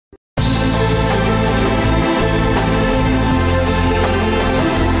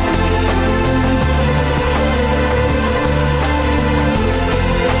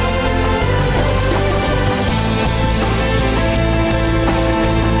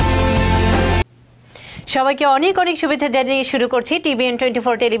সবাইকে অনেক অনেক শুভেচ্ছা জানিয়ে শুরু করছি TBN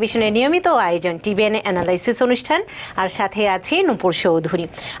 24 টেলিভিশনের নিয়মিত আয়োজন TBN Analysis অনুষ্ঠান। আর সাথে আছি নূপুর চৌধুরী।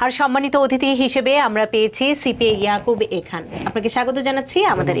 আর সম্মানিত অতিথি হিসেবে আমরা পেয়েছি সিপিএ ইয়াকুব খান। আপনাকে স্বাগত জানাচ্ছি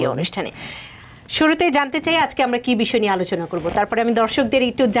আমাদের এই অনুষ্ঠানে। শুরুতে জানতে চাই আজকে আমরা কি বিষয় নিয়ে আলোচনা করব, তারপরে আমি দর্শকদের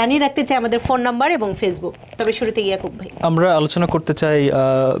একটু জানিয়ে রাখতে চাই আমাদের ফোন নাম্বার এবং ফেসবুক। তবে শুরুতে ইয়াকুব ভাই, আমরা আলোচনা করতে চাই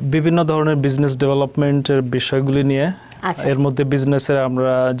বিভিন্ন ধরনের বিজনেস ডেভেলপমেন্টের বিষয়গুলি নিয়ে। এর মধ্যে বিজনেসের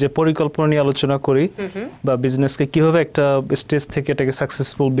আমরা যে পরিকল্পনা নিয়ে আলোচনা করি বা বিজনেসকে কিভাবে একটা স্টেজ থেকে এটাকে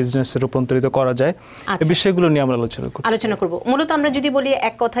সাকসেসফুল বিজনেসে রূপান্তরিত করা যায়, এই বিষয়গুলো নিয়ে আমরা আলোচনা করব। মূলত আমরা যদি বলি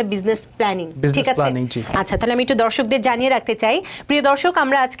এক কথায় বিজনেস প্ল্যানিং, ঠিক আছে? আচ্ছা, তাহলে আমি একটু দর্শকদের জানিয়ে রাখতে চাই। প্রিয় দর্শক,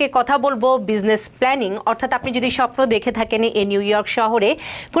 আমরা আজকে কথা বলবো বিজনেস প্ল্যানিং, অর্থাৎ আপনি যদি স্বপ্ন দেখে থাকেন এই নিউ ইয়র্ক শহরে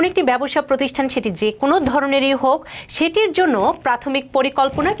কোনো একটি ব্যবসা প্রতিষ্ঠান, সেটি যে কোনো ধরনেরই হোক, সেটির জন্য প্রাথমিক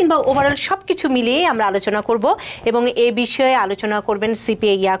পরিকল্পনা কিংবা ওভারঅল সবকিছু মিলিয়ে আমরা আলোচনা করব এবং এই বিষয়ে আলোচনা করবেন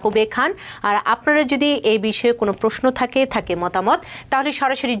সিপিএ ইয়াকুব খান। আর আপনারা যদি এই বিষয়ে কোনো প্রশ্ন থাকে মতামত, তাহলে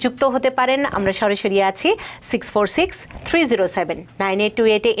সরাসরি যুক্ত হতে পারেন। আমরা সরাসরি আছি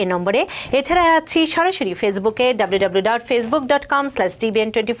 646-307-9828 এই নম্বরে। এছাড়া আছি সরাসরি ফেসবুকে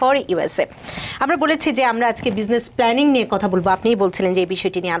www.facebook.com/TBN24USA। আমরা বলেছি যে আমরা আজকে বিজনেস প্ল্যানিং নিয়ে কথা বলবো। আপনিই বলছিলেন যে এই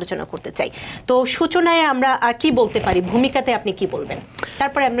বিষয়টি নিয়ে আলোচনা করতে চাই। তো সূচনায় আমরা কি বলতে পারি, ভূমিকাতে আপনি কি বলবেন?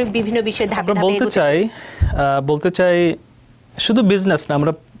 তারপরে আমরা বিভিন্ন বিষয়ে ধাপে ধাপে বলতে চাই শুধু বিজনেস না,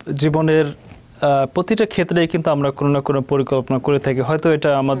 আমরা জীবনের প্রতিটা ক্ষেত্রেই কিন্তু আমরা কোনো না কোনো পরিকল্পনা করে থাকি। হয়তো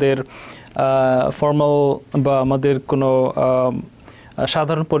এটা আমাদের ফর্মাল বা আমাদের কোনো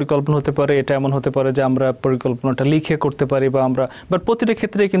সাধারণ পরিকল্পনা হতে পারে, এটা এমন হতে পারে যে আমরা পরিকল্পনাটা লিখে করতে পারি, বা আমরা প্রতিটা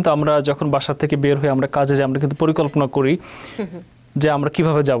ক্ষেত্রেই কিন্তু আমরা যখন বাসা থেকে বের হয়ে আমরা কাজে যাই, আমরা কিন্তু পরিকল্পনা করি যে আমরা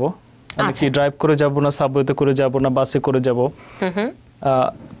কিভাবে যাব। আমি কি ড্রাইভ করে যাব, না সাবওয়েতে করে যাব, না বাসে করে যাব।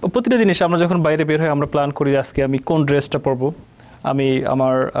 প্রতিটা জিনিস আমরা যখন বাইরে বের হয়ে আমরা প্ল্যান করি আজকে আমি কোন ড্রেসটা পরবো, আমি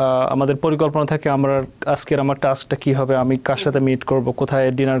আমাদের পরিকল্পনা থাকে আমরা আজকের আমার টাস্কটা কি হবে, আমি কার সাথে মিট করব, কোথায়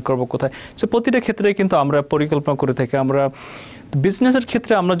ডিনার করব, কোথায়। সো প্রতিটা ক্ষেত্রে কিন্তু আমরা পরিকল্পনা করে থাকি। আমরা বিজনেসের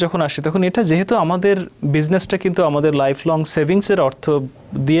ক্ষেত্রে আমরা যখন আসি তখন এটা যেহেতু আমাদের বিজনেসটা কিন্তু আমাদের লাইফ লং সেভিংসের অর্থ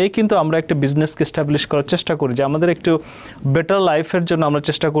দিয়েই কিন্তু আমরা একটা বিজনেসকে এস্টাবলিশ করার চেষ্টা করি, যে আমাদের একটু বেটার লাইফের জন্য আমরা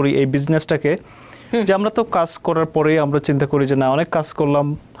চেষ্টা করি এই বিজনেসটাকে। যে আমরা তো কাজ করার পরেই আমরা চিন্তা করি যে না, অনেক কাজ করলাম,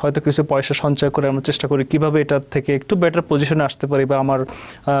 হয়তো কিছু পয়সা সঞ্চয় করে আমরা চেষ্টা করি কিভাবে এটা থেকে একটু বেটার পজিশনে আসতে পারি, বা আমার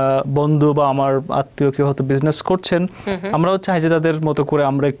বন্ধু বা আমার আত্মীয় কেউ হয়তো বিজনেস করছেন, আমরাও চাই যে তাদের মতো করে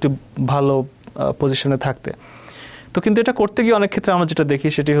আমরা একটু ভালো পজিশনে থাকতে। তো কিন্তু এটা করতে গিয়ে অনেক ক্ষেত্রে আমরা যেটা দেখি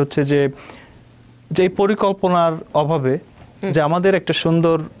সেটি হচ্ছে যে এই পরিকল্পনার অভাবে যে আমাদের একটা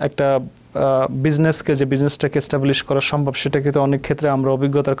সুন্দর একটা বিজনেসকে, যে বিজনেসটাকে এস্টাবলিশ করা সম্ভব, সেটা কিন্তু অনেক ক্ষেত্রে আমরা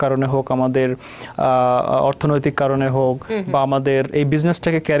অভিজ্ঞতার কারণে হোক, আমাদের অর্থনৈতিক কারণে হোক, বা আমাদের এই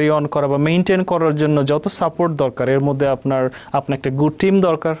বিজনেসটাকে ক্যারি অন করা বা মেইনটেইন করার জন্য যত সাপোর্ট দরকার, এর মধ্যে আপনার একটা গুড টিম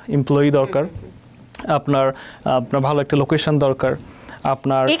দরকার, এমপ্লয়ি দরকার, আপনার ভালো একটা লোকেশন দরকার।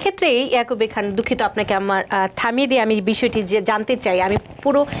 আপনার এক্ষেত্রে ইয়াকুব খান, দুঃখিত আপনাকে আমার থামিয়ে দিয়ে আমি বিষয়টি জানতে চাই, আমি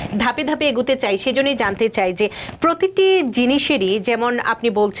পুরো ধাপে ধাপে এগোতে চাই, সেজন্যই জানতে চাই যে প্রতিটি জিনিসেরই, যেমন আপনি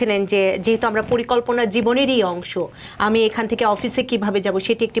বলছিলেন যে যেহেতু আমরা পরিকল্পনা জীবনেরই অংশ, আমি এখান থেকে অফিসে কিভাবে যাব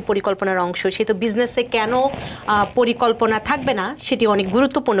সেটি একটি পরিকল্পনার অংশ, সে তো বিজনেসে কেন পরিকল্পনা থাকবে না, সেটি অনেক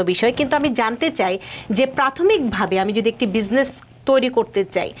গুরুত্বপূর্ণ বিষয়। কিন্তু আমি জানতে চাই যে প্রাথমিকভাবে আমি যদি একটি বিজনেস তৈরি করতে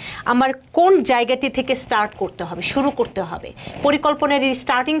চাই, আমার কোন জায়গাটি থেকে স্টার্ট করতে হবে, শুরু করতে হবে? পরিকল্পনার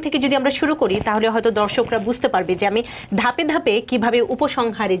স্টার্টিং থেকে যদি আমরা শুরু করি, তাহলে হয়তো দর্শকরা বুঝতে পারবে যে আমি ধাপে ধাপে কিভাবে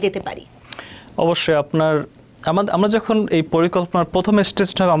উপসংহারে যেতে পারি। অবশ্যই আমরা যখন এই পরিকল্পনার প্রথম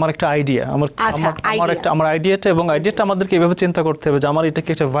স্টেজটা হবে আমার একটা আইডিয়া, আমার আইডিয়াটা, এবং আইডিয়াটা আমাদেরকে এভাবে চিন্তা করতে হবে যে আমার এটা কি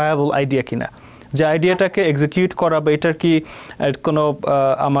একটা ভায়াবল আইডিয়া কিনা, যে আইডিয়াটাকে এক্সিকিউট করা, বা এটার কি কোনো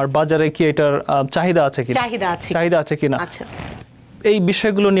আমার বাজারে কি এটার চাহিদা আছে কিনা, এই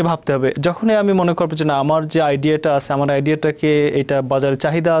বিষয়গুলো নিয়ে ভাবতে হবে। যখনই আমি মনে করবো যে না, আমার যে আইডিয়াটা আছে, আমার আইডিয়াটাকে এটা বাজারে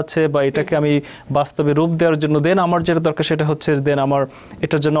চাহিদা আছে, বা এটাকে আমি বাস্তবে রূপ দেওয়ার জন্য দেন আমার যেটা দরকার সেটা হচ্ছে দেন আমার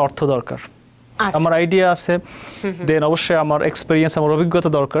এটার জন্য অর্থ দরকার। আমার আইডিয়া আছে, দেন অবশ্যই আমার এক্সপেরিয়েন্স, আমার অভিজ্ঞতা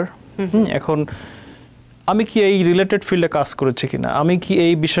দরকার। এখন আমি কি এই রিলেটেড ফিল্ডে কাজ করেছি কিনা, আমি কি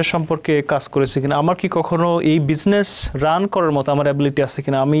এই বিষয় সম্পর্কে কাজ করেছি কিনা, আমার কি কখনো এই বিজনেস রান করার মতো আমার অ্যাবিলিটি আছে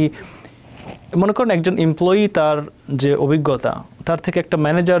কিনা। আমি মনে করেন একজন এমপ্লয়ি, তার যে অভিজ্ঞতা, তার থেকে একটা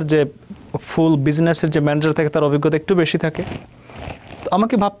ম্যানেজার, যে ফুল বিজনেসের যে ম্যানেজার থাকে, তার অভিজ্ঞতা একটু বেশি থাকে। তো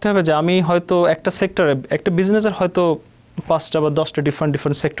আমাকে ভাবতে হবে যে আমি হয়তো একটা সেক্টরে, একটা বিজনেসের হয়তো 5টা বা 10টা ডিফারেন্ট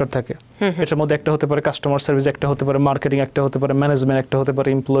সেক্টর থাকে। এটার মধ্যে একটা হতে পারে কাস্টমার সার্ভিস, একটা হতে পারে মার্কেটিং, একটা হতে পারে ম্যানেজমেন্ট, একটা হতে পারে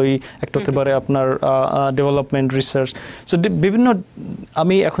এমপ্লয়ি, একটা হতে পারে আপনার ডেভেলপমেন্ট, রিসার্চ। সো বিভিন্ন,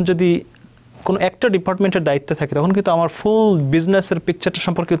 আমি এখন যদি কোনো একটা ডিপার্টমেন্টের দায়িত্বে থাকে, তখন কিন্তু আমার ফুল বিজনেসের পিকচারটা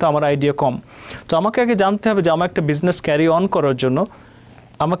সম্পর্কে কিন্তু আমার আইডিয়া কম। তো আমাকে আগে জানতে হবে যে আমার একটা বিজনেস ক্যারি অন করার জন্য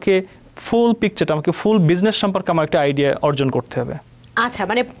আমাকে ফুল পিকচারটা, আমাকে ফুল বিজনেস সম্পর্কে আমার একটা আইডিয়া অর্জন করতে হবে। আচ্ছা,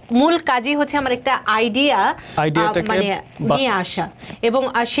 মানে মূল কাজই হচ্ছে আমার একটা আইডিয়াটাকে মানে নিয়ে আসা, এবং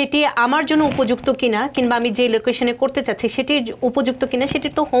সেটি আমার জন্য উপযুক্ত কিনা, কিংবা আমি যে লোকেশনে করতে চাচ্ছি সেটির উপযুক্ত কিনা,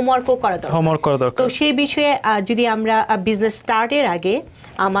 সেটির তো হোমওয়ার্কও করা দরকার। তো সেই বিষয়ে যদি আমরা বিজনেস স্টার্টের আগে,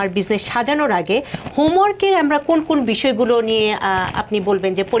 আমার বিজনেস সাজানোর আগে হোমওয়ার্কের আমরা কোন কোন বিষয়গুলো নিয়ে আপনি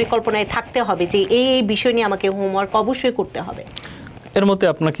বলবেন যে পরিকল্পনায় থাকতে হবে যে এই বিষয় নিয়ে আমাকে হোমওয়ার্ক অবশ্যই করতে হবে? এর মধ্যে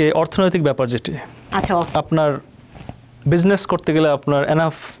আপনাকে অর্থনৈতিক ব্যাপার যেটি, আচ্ছা, আপনার বিজনেস করতে গেলে আপনার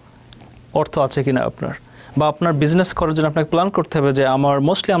এনাফ অর্থ আছে কিনা আপনার, বা আপনার বিজনেস করার জন্য আপনাকে প্ল্যান করতে হবে যে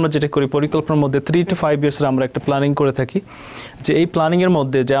মোস্টলি আমরা যেটা করি পরিকল্পনার মধ্যে 3 to 5 ইয়ার্সের আমরা একটা প্ল্যানিং করে থাকি, যে এই প্ল্যানিংয়ের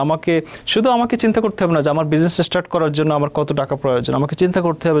মধ্যে যে আমাকে চিন্তা করতে হবে না যে আমার বিজনেস স্টার্ট করার জন্য আমার কত টাকা প্রয়োজন, আমাকে চিন্তা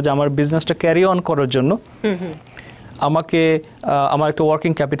করতে হবে যে আমার বিজনেসটা ক্যারি অন করার জন্য আমার একটা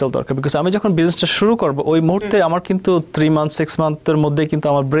ওয়ার্কিং ক্যাপিটাল দরকার। বিকজ আমি যখন বিজনেসটা শুরু করব ওই মুহূর্তে আমার কিন্তু 3 months 6 months মধ্যে কিন্তু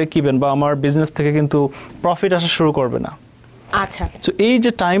আমার ব্রেক ইভেন বা আমার বিজনেস থেকে কিন্তু প্রফিট আসা শুরু করবে না। আচ্ছা, তো এই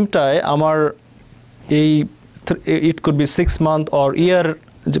যে টাইমটায় আমার it could be 6 months or ইয়ার,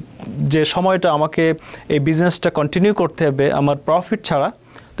 যে সময়টা আমাকে এই বিজনেসটা কন্টিনিউ করতে হবে আমার প্রফিট ছাড়া,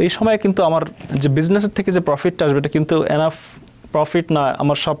 তো এই সময় কিন্তু আমার যে বিজনেসের থেকে যে প্রফিটটা আসবে এটা কিন্তু এনাফ প্রফিট না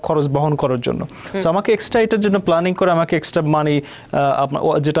আমার সব খরচ বহন করার জন্য। তো আমাকে এক্সট্রা এটার জন্য প্ল্যানিং করে আমাকে এক্সট্রা মানি,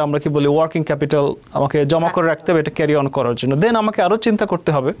 যেটা আমরা কি বলি ওয়ার্কিং ক্যাপিটাল, আমাকে জমা করে রাখতে হবে এটা ক্যারি অন করার জন্য। দেন আমাকে আরও চিন্তা করতে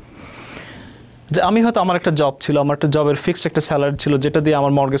হবে যে আমি হয়তো আমার একটা জব ছিল, আমার একটা জবের ফিক্সড একটা স্যালারি ছিল যেটা দিয়ে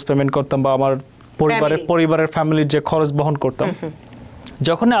আমার মর্গেজ পেমেন্ট করতাম বা আমার পরিবারের ফ্যামিলির যে খরচ বহন করতাম।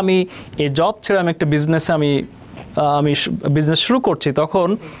 যখন আমি এই জব ছেড়ে আমি একটা বিজনেসে আমি বিজনেস শুরু করছি, তখন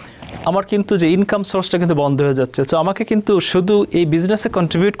আমার কিন্তু যে ইনকাম সোর্সটা কিন্তু বন্ধ হয়ে যাচ্ছে। তো আমাকে কিন্তু শুধু এই বিজনেসে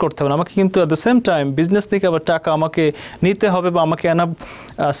কন্ট্রিবিউট করতে হবে না, আমাকে কিন্তু at the same time business থেকে আবার টাকা আমাকে নিতে হবে বা আমাকে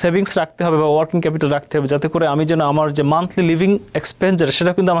সেভিংস রাখতে হবে বা ওয়ার্কিং ক্যাপিটাল রাখতে হবে, যাতে করে আমি যেন আমার যে মান্থলি লিভিং এক্সপেন্ডিচার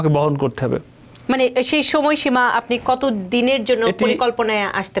সেটা কিন্তু আমাকে বহন করতে হবে। মানে সেই সময়সীমা আপনি কত দিনের জন্য পরিকল্পনায়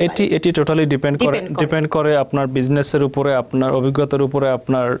আসতে পারেন? এটি টোটালি ডিপেন্ড করে আপনার বিজনেসের উপরে, আপনার অভিজ্ঞতার উপরে,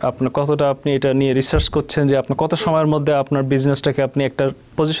 আপনার কতটা আপনি এটা নিয়ে রিসার্চ করছেন, যে আপনার কত সময়ের মধ্যে আপনার বিজনেসটাকে আপনি একটা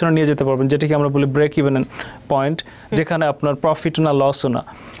পজিশনে নিয়ে যেতে পারবেন, যেটাকে আমরা বলি ব্রেক ইভেন পয়েন্ট, যেখানে আপনার প্রফিট না লসও না।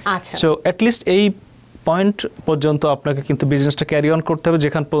 আচ্ছা, সো অ্যাটলিস্ট এই পয়েন্ট পর্যন্ত আপনাকে কিন্তু বিজনেসটা ক্যারি অন করতে হবে,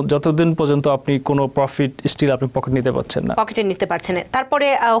 যতদিন পর্যন্ত আপনি কোনো প্রফিট স্টিল আপনি পকেটে নিতে পারছেন না। তারপরে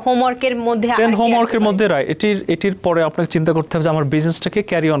হোমওয়ার্কের মধ্যে এটির পরে আপনাকে চিন্তা করতে হবে যে আমার বিজনেসটাকে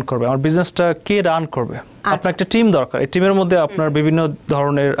ক্যারি অন করবে, আমার বিজনেসটা কে রান করবে। আপনার একটা টিম দরকার, এই টিমের মধ্যে আপনার বিভিন্ন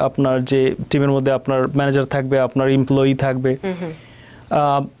ধরনের, আপনার যে টিমের মধ্যে আপনার ম্যানেজার থাকবে, আপনার এমপ্লয়ি থাকবে,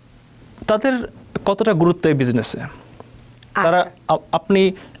 তাদের কতটা গুরুত্ব এই বিজনেসে। তারা আপনি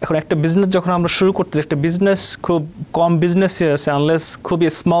এখন একটা বিজনেস যখন আমরা শুরু করতেছি, একটা বিজনেস খুব কম বিজনেসই আছে, আনলেস খুবই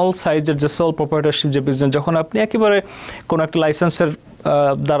স্মল সাইজের যে সোল প্রপার্টারশিপ যে বিজনেস, যখন আপনি একেবারে কোনো একটা লাইসেন্সের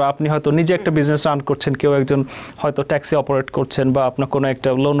দ্বারা আপনি হয়তো নিজে একটা বিজনেস রান করছেন, কেউ একজন হয়তো ট্যাক্সি অপারেট করছেন বা আপনার কোনো একটা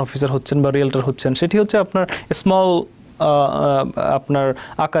লোন অফিসার হচ্ছেন বা রিয়েলটর হচ্ছেন, সেটি হচ্ছে আপনার স্মল আপনার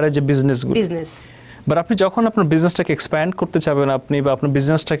আকারে যে বিজনেসগুলো। বাট আপনি যখন আপনার বিজনেসটাকে এক্সপ্যান্ড করতে চাবেন, আপনি বা আপনার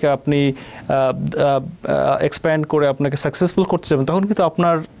বিজনেসটাকে আপনি এক্সপ্যান্ড করে আপনাকে সাকসেসফুল করতে চাবেন, তখন কিন্তু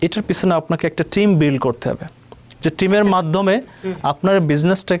আপনার এটার পিছনে আপনাকে একটা টিম বিল্ড করতে হবে, যে টিমের মাধ্যমে আপনার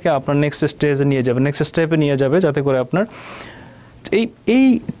বিজনেসটাকে আপনার নেক্সট স্টেজে নিয়ে যাবে, নেক্সট স্টেপে নিয়ে যাবে, যাতে করে আপনার এই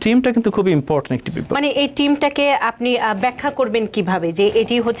টিমটা কিন্তু খুবই ইম্পর্টেন্ট একটি ব্যাপার। মানে এই টিমটাকে আপনি ব্যাখ্যা করবেন কিভাবে, যে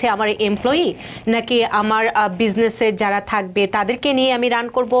এটি হচ্ছে আমার এমপ্লয়ি, নাকি আমার বিজনেসে যারা থাকবে তাদেরকে নিয়ে আমি রান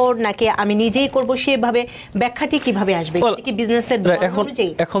করব, নাকি আমি নিজেই করব, সেভাবে ব্যাখ্যাটি কিভাবে আসবে? কি বিজনেসের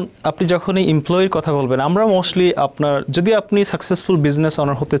এখন আপনি যখন এই এমপ্লয়ির কথা বলবেন, আমরা মোস্টলি আপনার যদি আপনি সাকসেসফুল বিজনেস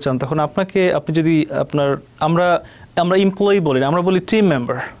ওনার হতে চান, তখন আপনি যদি আমরা এমপ্লয়ি বলি না, আমরা বলি টিম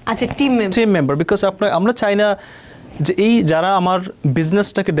মেম্বার। আচ্ছা, টিম মেম্বার, বিকজ আমরা চাই না যে যারা আমার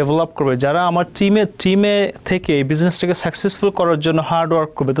বিজনেসটাকে ডেভেলপ করবে, যারা আমার টিমে থেকে এই বিজনেসটাকে সাকসেসফুল করার জন্য হার্ড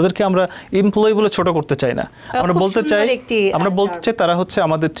ওয়ার্ক করবে, তাদেরকে আমরা এমপ্লয়ি বলে ছোট করতে চাই না। আমরা বলতে চাই তারা হচ্ছে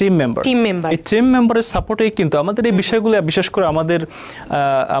আমাদের টিম মেম্বার। এই টিম মেম্বারের সাপোর্টেই কিন্তু আমাদের এই বিষয়গুলো, বিশেষ করে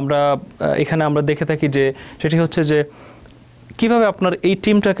আমরা এখানে আমরা দেখে থাকি যে সেটি হচ্ছে যে কিভাবে আপনার এই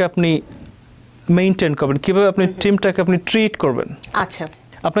টিমটাকে আপনি মেইনটেইন করবেন, কিভাবে আপনি টিমটাকে আপনি ট্রিট করবেন। আচ্ছা,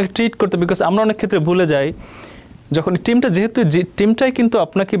 আপনাকে ট্রিট করতে, বিকজ আমরা অনেক ক্ষেত্রে ভুলে যাই যখন টিমটাই কিন্তু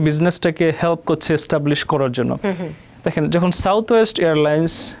আপনাকে বিজনেসটাকে হেল্প করছে এস্টাবলিশ করার জন্য। দেখেন, যখন south West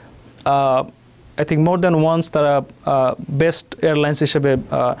airlines I think more than once তারা বেস্ট এয়ারলাইন্স হিসেবে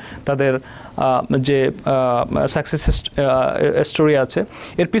তাদের যে সাকসেস স্টোরি আছে,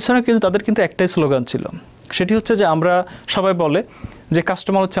 এর পিছনে কিন্তু তাদের কিন্তু একটাই স্লোগান ছিল, সেটি হচ্ছে যে আমরা সবাই বলে যে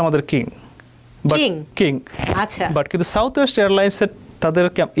কাস্টমার হচ্ছে আমাদের কিং। আচ্ছা, বাট কিন্তু সাউথ ওয়েস্ট এয়ারলাইন্সের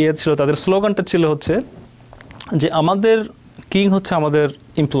তাদের স্লোগানটা ছিল হচ্ছে যে আমাদের কিং হচ্ছে আমাদের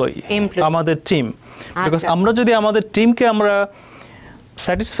এমপ্লয়ি, আমাদের টিম। বিকজ আচ্ছা। আমরা যদি আমাদের টিমকে আমরা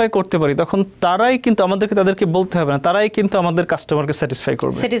স্যাটিসফাই করতে পারি তখন তারাই কিন্তু তাদেরকে বলতে হবে না, তারাই কিন্তু আমাদের কাস্টমারকে স্যাটিসফাই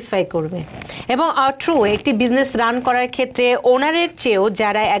করবে। এবং ট্রু, একটি বিজনেস রান করার ক্ষেত্রে ওনারের চেয়েও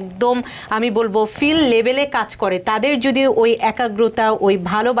যারা একদম আমি বলবো ফিল্ড লেভেলে কাজ করে তাদের যদি ওই একাগ্রতা, ওই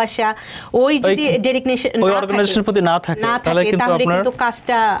ভালোবাসা, ওই যদি ডেডিকেশন ওই অর্গানাইজেশনের প্রতি না থাকে তাহলে কিন্তু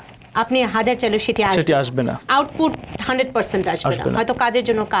কাজটা আপনি হাজার চাইলে সেটি আসবে না, আউটপুট 100% আসবে না, হয়তো কাজের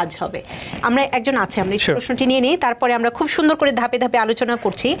জন্য কাজ হবে। আমরা একজন আছে, আমরা এই প্রশ্নটি নিয়ে নিই, তারপরে আমরা খুব সুন্দর করে ধাপে ধাপে আলোচনা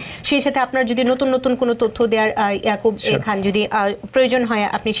করছি। সেই সাথে আপনার যদি নতুন নতুন কোনো তথ্য দেওয়ার ইয়াকুব খান যদি প্রয়োজন হয়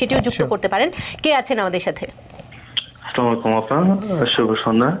আপনি সেটিও যুক্ত করতে পারেন। কে আছেন আমাদের সাথে? আসসালামু আলাইকুম আপা, শুভ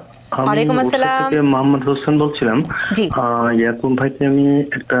সন্ধ্যা। ওয়ালাইকুম আসসালাম। আমি মোহাম্মদ হোসেন বলছিলাম। জি ইয়াকুব ভাইকে আমি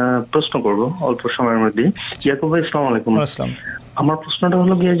একটা প্রশ্ন করব অল্প সময়ের মধ্যে। ইয়াকুব ভাই আসসালামু আলাইকুম। আমার প্রশ্নটা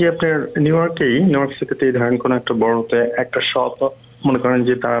হলো গিয়ে যে আপনার নিউ ইয়র্ক সিটিতে ধরেন কোনো একটা বড়তে একটা শপ মনে করেন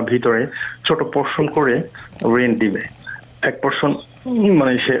যে তার ভিতরে ছোট পোর্শন করে রেন্ট দিবে, এক পোর্শন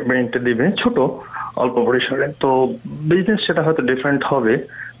মানে সে রেন্টে দিবে ছোট অল্প পরিসরে, তো বিজনেস সেটা হয়তো ডিফারেন্ট হবে।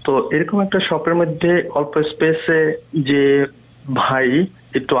 তো এরকম একটা শপের মধ্যে অল্প স্পেসে যে ভাই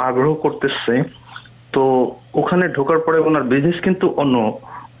একটু আগ্রহ করতেছে, তো ওখানে ঢোকার পরে ওনার বিজনেস কিন্তু অন্য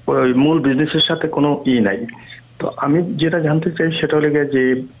ওই মূল বিজনেসের সাথে কোনো নাই। তো আমি যেটা জানতে চাই সেটা হলো যে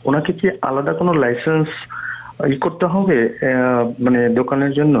ওনাকে কি আলাদা কোনো লাইসেন্স করতে হবে মানে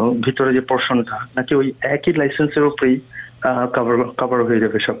দোকানের জন্য ভিতরে যে পোর্শনটা, নাকি ওই একই লাইসেন্সের উপরেই কভার হয়ে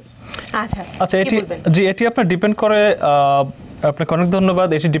যাবে সব? আচ্ছা, এটি আপনার ডিপেন্ড করে, আপনাকে অনেক ধন্যবাদ।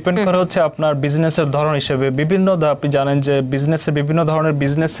 এটি ডিপেন্ড করে হচ্ছে আপনার বিজনেসের ধরন হিসেবে। আপনি জানেন যে বিভিন্ন ধরনের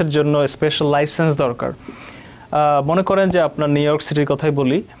বিজনেসের জন্য স্পেশাল লাইসেন্স দরকার। মনে করেন যে আপনার নিউ ইয়র্ক সিটির কথাই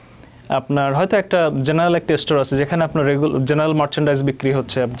বলি, আপনার হয়তো একটা জেনারেল একটা স্টোর আছে যেখানে আপনার জেনারেল মার্চেন্ডাইজ বিক্রি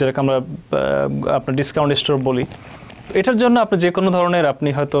হচ্ছে, যেটাকে আমরা আপনার ডিসকাউন্ট স্টোর বলি। এটার জন্য আপনি যে কোনো ধরনের আপনি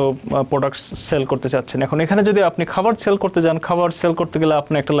হয়তো প্রোডাক্ট সেল করতে চাচ্ছেন। এখন এখানে যদি আপনি খাবার সেল করতে যান, খাবার সেল করতে গেলে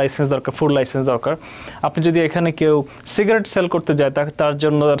আপনার একটা লাইসেন্স দরকার, ফুড লাইসেন্স দরকার। আপনি যদি এখানে কেউ সিগারেট সেল করতে যায় তার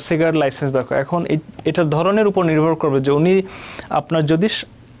জন্য সিগারেট লাইসেন্স দরকার। এখন এটার ধরনের উপর নির্ভর করবে যে উনি আপনার যদি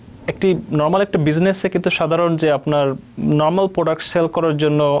একটি নর্মাল একটা বিজনেসে কিন্তু সাধারণ যে আপনার নর্মাল প্রোডাক্ট সেল করার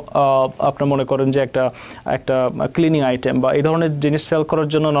জন্য আপনার মনে করেন যে একটা ক্লিনিং আইটেম বা এই ধরনের জিনিস সেল করার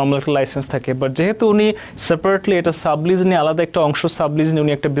জন্য নর্মাল একটা লাইসেন্স থাকে। বাট যেহেতু উনি সেপারেটলি এটা সাবলিজ নিয়ে আলাদা একটা অংশ সাবলিজ নিয়ে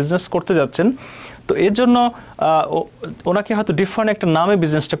উনি একটা বিজনেস করতে যাচ্ছেন, তো এর জন্য ওনাকে হয়তো ডিফারেন্ট একটা নামে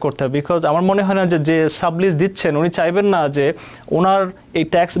বিজনেসটা করতে হবে। বিকজ আমার মনে হয় না যে সাবলিজ দিচ্ছেন উনি চাইবেন না যে ওনার এই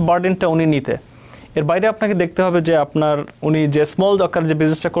ট্যাক্স বার্ডেনটা উনি নিতে। এর বাইরে আপনাকে দেখতে হবে যে উনি যে স্মল আকার যে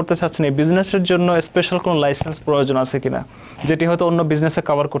বিজনেসটা করতে চাচ্ছেন এই বিজনেসের জন্য স্পেশাল কোনো লাইসেন্স প্রয়োজন আছে কিনা, যেটি হয়তো অন্য বিজনেসে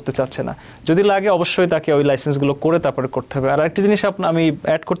কভার করতে চাচ্ছে না। যদি লাগে অবশ্যই তাকে ওই লাইসেন্সগুলো করে তারপরে করতে হবে। আর আরেকটি জিনিস আমি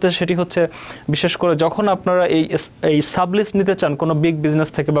অ্যাড করতে সেটি হচ্ছে, বিশেষ করে যখন আপনারা এই সাবলিজ নিতে চান কোনো বিগ বিজনেস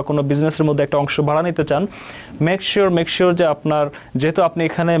থেকে বা কোনো বিজনেসের মধ্যে একটা অংশ ভাড়া নিতে চান, মেক শিওর যে যেহেতু আপনি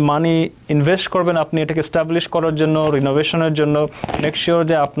এখানে মানি ইনভেস্ট করবেন, আপনি এটাকে এস্টাবলিশ করার জন্য, রিনোভেশনের জন্য, মেক শিওর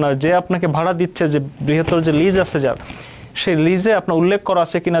যে আপনাকে ভাড়া দিচ্ছে, যে বৃহত্তর যে লিজ আছে যার, সেই লিজে আপনার উল্লেখ করা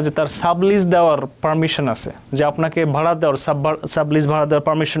আছে কিনা যে তার সাব লিজ দেওয়ার পারমিশন আছে, যে আপনাকে ভাড়া দেওয়ার সাব লিজ ভাড়া দেওয়ার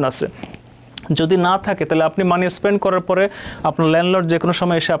পারমিশন আছে। যদি না থাকে তাহলে আপনি মানি স্পেন্ড করার পরে আপনার ল্যান্ডলর্ড যে কোনো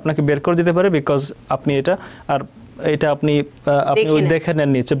সময় এসে আপনাকে বের করে দিতে পারে, বিকজ আপনি এটা আপনি দেখে নেন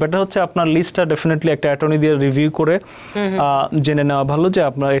নিচে। বেটার হচ্ছে আপনার লিস্টটা ডেফিনেটলি একটা অ্যাটর্নি দিয়ে রিভিউ করে জেনে নেওয়া ভালো যে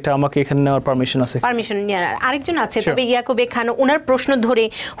আপনার এটা আমাকে এখানে নেওয়ার পারমিশন আছে। আরেকজন আছে, তবে ইয়াকুব খান ওনার প্রশ্ন ধরে,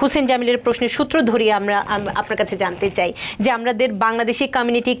 হুসেন জামিলের প্রশ্নের সূত্র ধরে আমরা আপনার কাছে জানতে চাই যে আমাদের বাংলাদেশি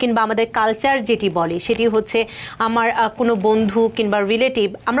কমিউনিটি কিংবা আমাদের কালচার যেটি বলে সেটি হচ্ছে আমার কোনো বন্ধু কিংবা রিলেটিভ,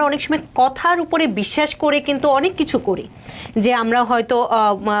 আমরা অনেক সময় কথার উপরে বিশ্বাস করে কিন্তু অনেক কিছু করি, যে আমরা হয়তো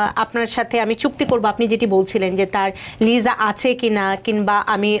আপনার সাথে আমি চুক্তি করব, আপনি যেটি বলছিলেন যে তার লিজা আছে কিনা, কিংবা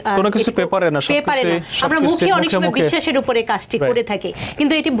আমি কোনো কিছু পেপারে না, আমরা মুখে অনেক সময় বিশ্বাসের উপরে কাজটি করে থাকি,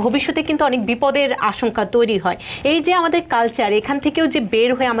 কিন্তু এটি ভবিষ্যতে কিন্তু অনেক বিপদের আশঙ্কা তৈরি হয়। এই যে আমাদের কালচার, এখান থেকেও যে বের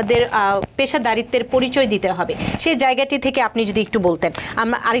হয়ে আমাদের পেশাদারিত্বের পরিচয় দিতে হবে, সেই জায়গাটি থেকে আপনি যদি একটু বলতেন।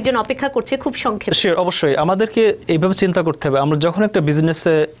 আমরা আরেকজন অপেক্ষা করছে, খুব সংক্ষেপে। শিওর, অবশ্যই আমাদেরকে এইভাবে চিন্তা করতে হবে, আমরা যখন একটা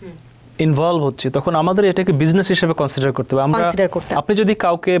বিজনেসে ইনভলভ হচ্ছি তখন আমাদের এটাকে বিজনেস হিসেবে কনসিডার করতে হবে। আপনি যদি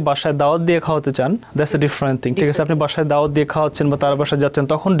কাউকে বাসায় দাওয়াত দিয়ে খাওয়াতে চান, দ্যাটস এ ডিফারেন্ট থিং, ঠিক আছে? আপনি বাসায় দাওয়াত দিয়ে খাওয়াচ্ছেন বা তার বাসায় যাচ্ছেন,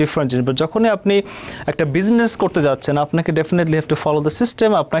 তখন ডিফারেন্ট জিনিস। বাট যখনই আপনি একটা বিজনেস করতে যাচ্ছেন, আপনাকে definitely have to follow the system,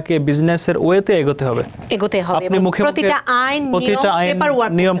 আপনাকে বিজনেসের ওয়েতে এগোতে হবে। আপনি মুখে প্রতিটা আইন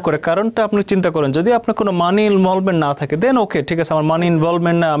নিয়ম করে, কারণটা আপনি চিন্তা করেন, যদি আপনার কোনো মানি ইনভলভমেন্ট না থাকে দেন ওকে, ঠিক আছে, আমার মানি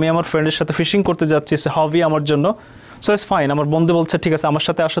ইনভলভমেন্ট না, আমি আমার ফ্রেন্ডের সাথে ফিশিং করতে যাচ্ছি, হবি আমার জন্য, সো ইটস ফাইন। আমার বন্ধু বলছে ঠিক আছে আমার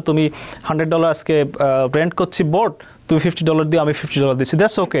সাথে আসো, তুমি $100 আজকে রেন্ট করছি বোর্ড, তুমি $50 দিও, আমি $50 দিচ্ছি,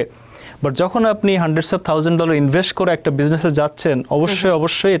 দ্যাটস ওকে। বাট যখন আপনি $100,000 ইনভেস্ট করে একটা বিজনেসে যাচ্ছেন,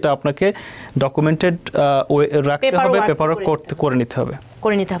 অবশ্যই এটা আপনাকে ডকুমেন্টেড রাখতে হবে, পেপার করে নিতে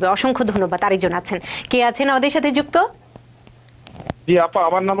হবে। অসংখ্য ধন্যবাদ। আরেকজন আছেন, কে আছেন আমাদের সাথে যুক্ত? জি আপা,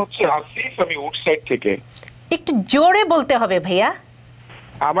 আমার নাম হচ্ছে আসিফ, আমি উডসাইড থেকে। একটু জোরে বলতে হবে ভাইয়া।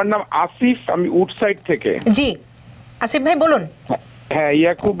 আমার নাম আসিফ, আমি উডসাইড থেকে। জি আসিফ ভাই বলুন। হ্যাঁ,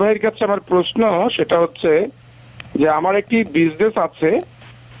 ইয়াকুব ভাইয়ের কাছে আমার প্রশ্ন সেটা হচ্ছে যে আমার একটি বিজনেস আছে,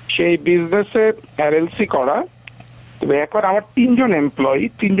 সেই বিজনেসে এলএলসি করা। তবে এখন আমার 3 জন এমপ্লয়ি,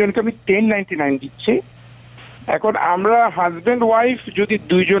 3 জনকে আমি 1099 দিচ্ছি। এখন আমরা হাজবেন্ড ওয়াইফ যদি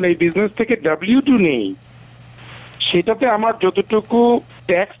 2 জন এই বিজনেস থেকে W2 নেই, সেটাতে আমার যতটুকু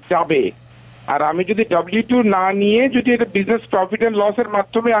ট্যাক্স যাবে, আর আমি যদি W2 না নিয়ে যদি এটা বিজনেস প্রফিট এন্ড লসের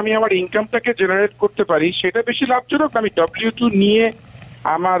মাধ্যমে আমি আমার ইনকামটাকে জেনারেট করতে পারি, সেটা বেশি লাভজনক? আমি W2 নিয়ে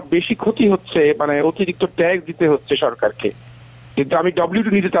আমার বেশি ক্ষতি হচ্ছে, মানে অতিরিক্ত ট্যাক্স দিতে হচ্ছে সরকারকে, কিন্তু আমি W2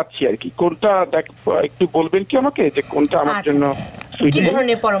 নিতে চাচ্ছি আর কি। কোনটা একটু বলবেন কি আমাকে, যে কোনটা আমার জন্য?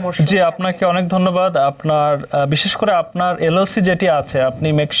 জি আপনাকে অনেক ধন্যবাদ। আপনার বিশেষ করে আপনার এলএলসি যেটি আছে, আপনি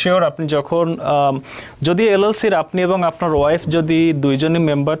মেক শিওর আপনি যখন যদি এলএলসির আপনি এবং আপনার ওয়াইফ যদি 2 জনই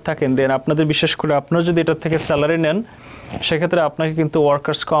মেম্বার থাকেন, দেন আপনাদের বিশেষ করে আপনার যদি এটার থেকে স্যালারি নেন, সেক্ষেত্রে আপনাকে কিন্তু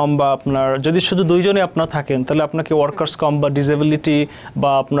ওয়ার্কার্স কম বা আপনার যদি শুধু 2 জনই আপনার থাকেন, তাহলে আপনাকে ওয়ার্কার্স কম বা ডিসেবিলিটি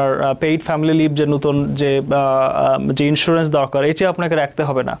বা আপনার পেইড ফ্যামিলি লিভ যে নতুন যে ইন্স্যুরেন্স দরকার, এটি আপনাকে রাখতে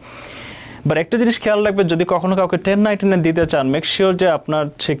হবে না। বাট একটা জিনিস খেয়াল রাখবেন, যদি কখনো কাউকে 1099 দিতে চান, মেক শিওর যে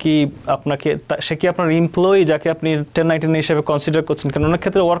সে কি আপনার এমপ্লয়ি যাকে আপনি 1099 হিসেবে কনসিডার করছেন। কারণ অনেক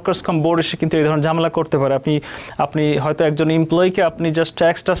ক্ষেত্রে ওয়ার্কার্স কম বোর্ড এসে কিন্তু এই ধরনের ঝামেলা করতে পারে। আপনি হয়তো একজন এমপ্লয়িকে আপনি জাস্ট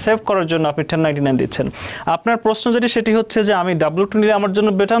ট্যাক্সটা সেভ করার জন্য আপনি 1099 দিচ্ছেন। আপনার প্রশ্ন সেটি হচ্ছে যে আমি W2 নিলে আমার জন্য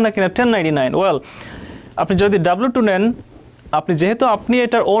বেটার নাকি না 1099? ওয়েল, আপনি যদি W2 নেন, যেহেতু আপনি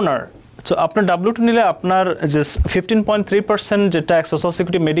এটার ওনার, সো আপনার W2 নিলে আপনার যে 15.3% যে ট্যাক্স, সোশ্যাল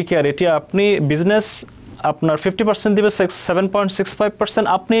সিকিউরিটি, মেডিকেয়ার, এটি আপনি বিজনেস আপনার 50% দিবে 7.65%,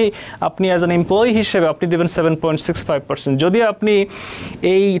 আপনি অ্যাজ অ্যান এমপ্লয়ি হিসেবে আপনি দেবেন 7.65%। যদি আপনি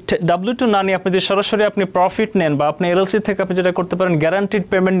এই W2 না নিয়ে আপনি যদি সরাসরি আপনি প্রফিট নেন বা আপনি এলএলসি থেকে আপনি যেটা করতে পারেন, গ্যারান্টিড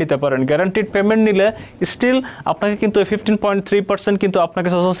পেমেন্ট নিতে পারেন। গ্যারান্টিড পেমেন্ট নিলে স্টিল আপনাকে কিন্তু 15.3% কিন্তু আপনাকে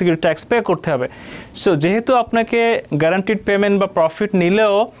সোশ্যাল সিকিউরিটি ট্যাক্স পে করতে হবে। সো যেহেতু আপনাকে গ্যারান্টিড পেমেন্ট বা প্রফিট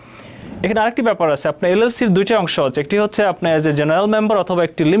নিলেও, এখানে আরেকটি ব্যাপার আছে, আপনার এলএলসির 2টা অংশ আছে। একটি হচ্ছে আপনি অ্যাজ এ জেনারেল মেম্বার অথবা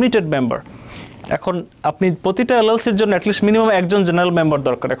একটি লিমিটেড মেম্বার। এখন আপনি প্রতিটা এলএলসির জন্য অ্যাটলিস্ট মিনিমাম একজন জেনারেল মেম্বার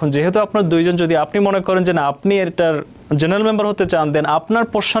দরকার। এখন যেহেতু আপনার 2 জন, যদি আপনি মনে করেন যে না আপনি এটার জেনারেল মেম্বার হতে চান, দেন আপনার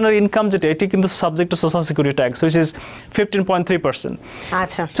পোর্শনের ইনকাম যেটা, এটি কিন্তু subject to social security tax, which is 15.3%।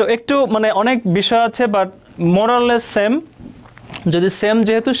 আচ্ছা, সো একটু অনেক বিষয় আছে, বাট মোরালেস সেম। যদি সেম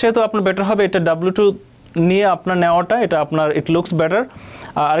সেহেতু আপনার বেটার হবে এটা W2 নিয়ে আপনার নেওয়াটা, এটা আপনার ইট লুকস বেটার।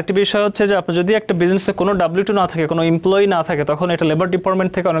 আরেকটি বিষয় হচ্ছে যে আপনার যদি একটা বিজনেসে কোনো W2 না থাকে, কোনো এমপ্লয়ি না থাকে, তখন এটা লেবার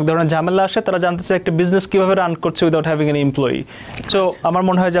ডিপার্টমেন্ট থেকে অনেক ধরনের ঝামেলা আসে। তারা জানতে চায় একটা বিজনেস কিভাবে রান করছে without having N employee. So আমার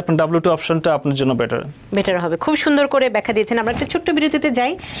মনে হয় যে আপনার W2 অপশনটা আপনার জন্য বেটার হবে। খুব সুন্দর করে ব্যাখ্যা দিয়েছেন। আমরা একটা ছোট্ট বিরতিতে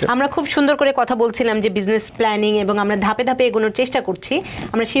যাই। আমরা খুব সুন্দর করে কথা বলছিলাম যে বিজনেস প্ল্যানিং, এবং আমরা ধাপে ধাপে এগোনোর চেষ্টা করছি।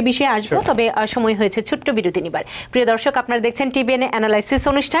 আমরা সেই বিষয়ে আসবো, তবে সময় হয়েছে ছোট্ট বিরতি নিবার। প্রিয় দর্শক, আপনারা দেখছেন TBN অ্যানালাইসিস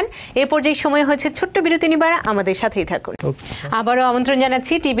অনুষ্ঠান। এই পর্যায়ে সময় হয়েছে ছোট্ট বিরতি নিবার, আমাদের সাথেই থাকুন। আবারও আমন্ত্রণ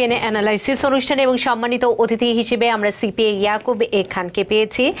জানাচ্ছি TBN অ্যানালাইসিস অনুষ্ঠানে, এবং সম্মানিত অতিথি হিসেবে আমরা সিপিএ ইয়াকুব এ খানকে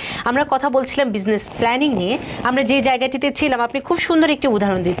পেয়েছি। আমরা কথা বলছিলাম বিজনেস প্ল্যানিং নিয়ে। আমরা যে জায়গাটিতে ছিলাম, আপনি খুব সুন্দর একটি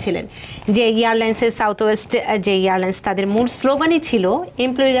উদাহরণ দিচ্ছিলেন যে এয়ারলাইন্সের সাউথ ওয়েস্ট যে এয়ারলাইন্স, তাদের মূল স্লোগানই ছিল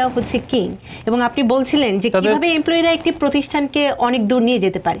এমপ্লয়িরা হচ্ছে কিং, এবং আপনি বলছিলেন যে কিভাবে এমপ্লয়িরা একটি প্রতিষ্ঠানকে অনেক দূর নিয়ে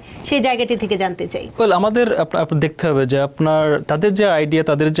যেতে পারে, সেই জায়গাটি থেকে জানতে চাই। আমাদের দেখতে হবে যে আপনার তাদের যে আইডিয়া,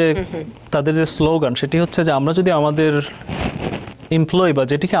 তাদের যে স্লোগান, সেটি হচ্ছে যে আমরা যদি আমাদের এমপ্লয়ি বা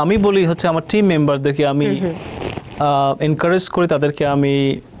যেটিকে আমি বলি হচ্ছে আমার টিম মেম্বারদেরকে আমি এনকারেজ করি, তাদেরকে আমি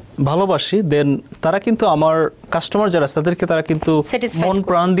ভালোবাসি, দেন তারা কিন্তু আমার কাস্টমার যারা আছে তাদেরকে তারা কিন্তু মন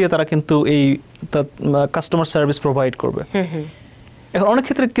প্রাণ দিয়ে তারা কিন্তু এই কাস্টমার সার্ভিস প্রোভাইড করবে। এখন অনেক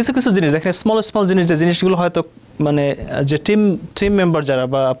ক্ষেত্রে কিছু কিছু জিনিস দেখেন, স্মল জিনিস, যে জিনিসগুলো হয়তো যে টিম মেম্বার যারা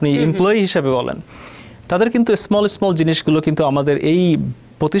বা আপনি এমপ্লয়ি হিসেবে বলেন, তাদের কিন্তু স্মল জিনিসগুলো কিন্তু আমাদের এই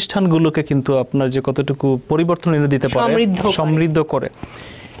প্রতিষ্ঠানগুলোকে কিন্তু আপনার যে কতটুকু পরিবর্তন এনে দিতে পারে, সমৃদ্ধ করে।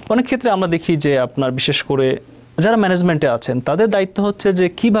 অনেক ক্ষেত্রে আমরা দেখি যে আপনার বিশেষ করে যারা ম্যানেজমেন্টে আছেন, তাদের দায়িত্ব হচ্ছে যে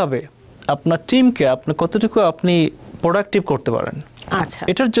কিভাবে আপনার টিমকে আপনি কতটুকু আপনি প্রোডাক্টিভ করতে পারেন। আচ্ছা,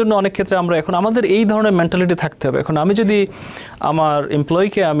 এটার জন্য অনেক ক্ষেত্রে আমরা এখন আমাদের এই ধরনের মেন্টালিটি থাকতে হবে। এখন আমি যদি আমার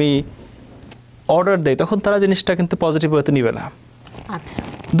এমপ্লয়িকে আমি অর্ডার দেই, তখন তারা জিনিসটা কিন্তু পজিটিভ ওয়েতে নিবে না। আচ্ছা,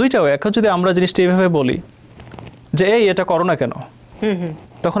 দুইটাও। এখন যদি আমরা জিনিসটা এইভাবে বলি যে এটা করো না কেন,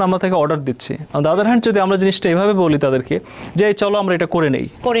 তখন আমরা তাকে অর্ডার দিচ্ছি। অন দ্য আদার হ্যান্ড যদি আমরা জিনিসটা এইভাবে বলি তাদেরকে যে চলো আমরা এটা করে নেই,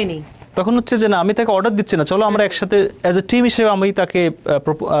 তখন হচ্ছে যে না আমি তাকে অর্ডার দিচ্ছি না, চলো আমরা একসাথে অ্যাজ এ টিম হিসেবে আমি তাকে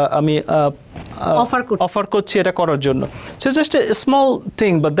আমি অফার করছি এটা করার জন্য। So just a small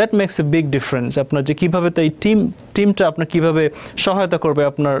thing but that makes a big difference. আপনার যে কিভাবে এই টিমটা আপনার কিভাবে সহায়তা করবে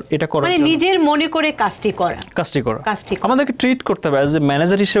আপনার এটা করার জন্য, নিজের মনে করে কাজটি করা। আমাদেরকে ট্রিট করতে হবে অ্যাজ এ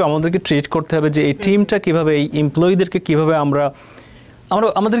ম্যানেজার হিসেবে, আমাদেরকে ট্রিট করতে হবে যে এই টিমটা কিভাবে, এই এমপ্লয়ীদেরকে কিভাবে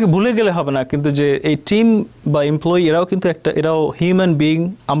আমাদেরকে ভুলে গেলে হবে না কিন্তু যে এই টিম বা এমপ্লয়ি এরাও হিউম্যান বিইং।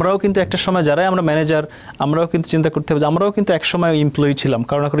 আমরাও কিন্তু একটা সময় যারাই আমরা ম্যানেজার, আমরাও কিন্তু চিন্তা করতে হবে যে আমরাও কিন্তু এক সময় এমপ্লয়ি ছিলাম,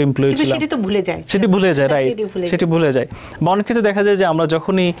 কারণ করে এমপ্লয়ি ছিলাম, সেটি ভুলে যায় রাইট, সেটি ভুলে যায়। বা অনেক ক্ষেত্রে দেখা যায় যে আমরা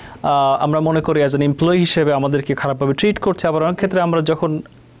যখনই আমরা মনে করি অ্যাজ এন এমপ্লয়ি হিসেবে আমাদেরকে খারাপভাবে ট্রিট করছে, আবার অনেক ক্ষেত্রে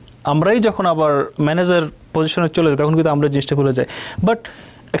আমরাই যখন আবার ম্যানেজার পজিশনে চলে যাই তখন কিন্তু আমরা জিনিসটা ভুলে যাই। বাট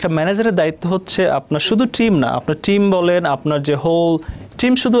একটা ম্যানেজারের দায়িত্ব হচ্ছে আপনার শুধু টিম না, আপনার টিম বলেন, আপনার যে হোল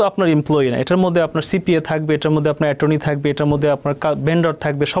টিম শুধু আপনার এমপ্লয়ি না, এটার মধ্যে আপনার সিপিএ থাকবে, এটার মধ্যে আপনার অ্যাটর্নি থাকবে, এটার মধ্যে আপনার ভেন্ডর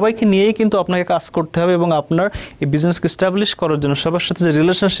থাকবে, সবাইকে নিয়েই কিন্তু আপনাকে কাজ করতে হবে এবং আপনার এই বিজনেসকে এস্টাবলিশ করার জন্য সবার সাথে যে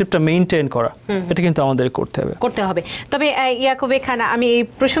রিলেশনশিপটা মেইনটেইন করা এটা কিন্তু আমাদের করতে হবে। তবে ইয়াকুবে খান, আমি এই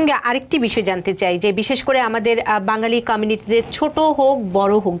প্রসঙ্গে আরেকটি বিষয় জানতে চাই যে বিশেষ করে আমাদের বাঙালি কমিউনিটিতে ছোট হোক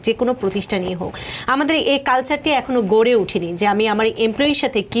বড় হোক যে কোনো প্রতিষ্ঠানই হোক, আমাদের এই কালচারটি এখনো গড়ে ওঠেনি যে আমি আমার এমপ্লয়ির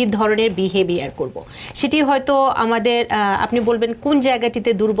সাথে কি ধরনের বিহেভিয়ার করব। সেটি হয়তো আমাদের, আপনি বলবেন কোন জায়গাটিতে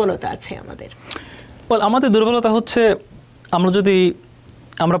দুর্বলতা আছে আমাদের? আমাদের দুর্বলতা হচ্ছে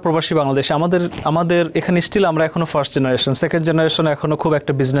আমরা প্রবাসী বাংলাদেশে, আমাদের এখানে স্টিল আমরা এখনো ফার্স্ট জেনারেশন, সেকেন্ড জেনারেশন এখনো খুব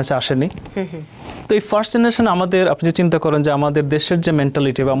একটা বিজনেসে আসেনি। তো এই ফার্স্ট জেনারেশন আপনি চিন্তা করেন যে আমাদের দেশের যে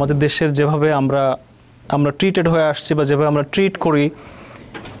মেন্টালিটি বা আমাদের দেশের যেভাবে আমরা ট্রিটেড হয়ে আসছি বা যেভাবে আমরা ট্রিট করি,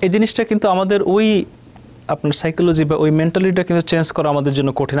 এই জিনিসটা কিন্তু আমাদের আপনার সাইকোলজি বা ওই মেন্টালিটিটা কিন্তু চেঞ্জ করা আমাদের জন্য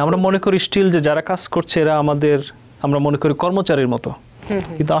কঠিন। আমরা মনে করি স্টিল যে যারা কাজ করছে এরা আমরা মনে করি কর্মচারীর মতো,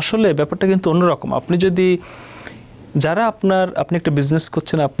 কিন্তু আসলে ব্যাপারটা কিন্তু অন্যরকম। আপনি একটা বিজনেস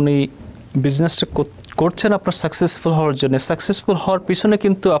করছেন, আপনি বিজনেসটা করছেন আপনার সাকসেসফুল হওয়ার জন্য, সাকসেসফুল হওয়ার পিছনে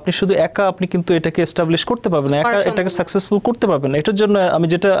কিন্তু আপনি শুধু আপনি কিন্তু এটাকে এস্টাবলিশ করতে পারবেন না, এটাকে সাকসেসফুল করতে পারবেন না। এটার জন্য আমি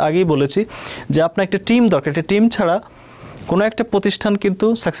যেটা আগেই বলেছি যে আপনার একটা টিম দরকার, একটা টিম ছাড়া কোনো একটা প্রতিষ্ঠান কিন্তু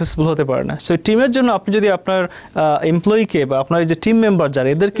সাকসেসফুল হতে পারে না। সো টিমের জন্য আপনি যদি আপনার এমপ্লয়িকে বা আপনার যে টিম মেম্বার যারা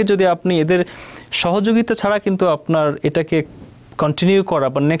এদেরকে যদি আপনি এদের সহযোগিতা ছাড়া কিন্তু আপনার এটাকে কন্টিনিউ করা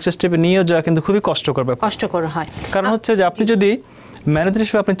বা নেক্সট স্টেপে নিয়ে যাওয়া কিন্তু খুবই কষ্টকর হয়। কারণ হচ্ছে যে আপনি যদি ম্যানেজার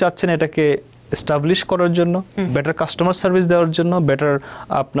হিসেবে আপনি চাচ্ছেন এটাকে এস্টাবলিশ করার জন্য, বেটার কাস্টমার সার্ভিস দেওয়ার জন্য, বেটার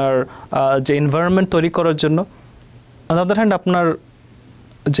আপনার যে এনভায়রনমেন্ট তৈরি করার জন্য, অন দ্য আদার হ্যান্ড আপনার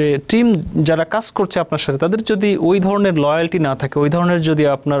যে টিম যারা কাজ করছে আপনার সাথে তাদের যদি ওই ধরনের লয়্যালটি না থাকে, ওই ধরনের যদি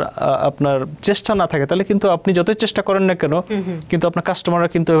আপনার চেষ্টা না থাকে, তাহলে কিন্তু আপনি যতই চেষ্টা করেন না কেন কিন্তু আপনার কাস্টমাররা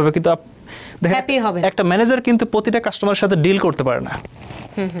কিন্তু এভাবে কিন্তু একটা ম্যানেজার কিন্তু প্রতিটা কাস্টমারের সাথে ডিল করতে পারে না।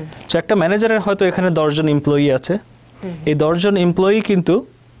 তো একটা ম্যানেজারের হয়তো এখানে 10 জন এমপ্লয়ি আছে, এই 10 জন এমপ্লয়ি কিন্তু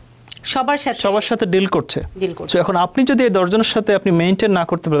সবার সাথে ডিল করছে। তো এখন আপনি যদি এই 10 জনের সাথে আপনি মেইনটেইন না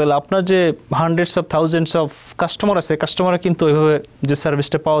করতে পারেন, তাহলে আপনার যে hundreds of thousands of customer আছে, কাস্টমাররা কিন্তু ওইভাবে যে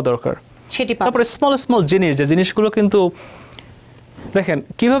সার্ভিসটা পাওয়া দরকার সেটি পাবে। তারপরে স্মল যে জিনিসগুলো কিন্তু দেখেন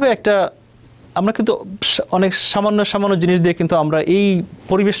কিভাবে আমরা কিন্তু অনেক সামান্য জিনিস দিয়ে কিন্তু আমরা এই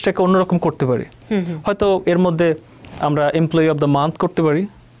পরিবেশটাকে অন্যরকম করতে পারি। হয়তো এর মধ্যে আমরা এমপ্লয়ি অফ দ্য মান্থ করতে পারি,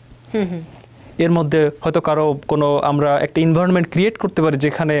 এর মধ্যে হয়তো আমরা একটা এনভায়রনমেন্ট ক্রিয়েট করতে পারি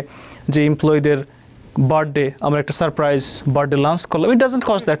যেখানে যে এমপ্লয়ীদের বার্থডে আমরা একটা সারপ্রাইজ বার্থডে লাঞ্চ করলাম। It doesn't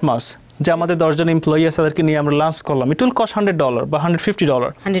cost that much, যে আমাদের 10 জন এমপ্লয়ি আছে তাদেরকে নিয়ে আমরা লাঞ্চ করলাম, ইট উইল কস্ট $100 বা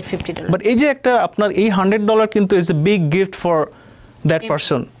 $150। বাট এই যে আপনার এই $100 কিন্তু is a big gift for that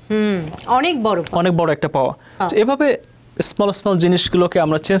person, অনেক বড় একটা পাওয়া। এভাবে স্মল জিনিসগুলোকে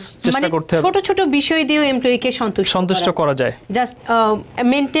আমরা চেষ্টা করতে হবে, ছোট বিষয় দিয়েও এমপ্লয়িকে সন্তুষ্ট করা যায়, জাস্ট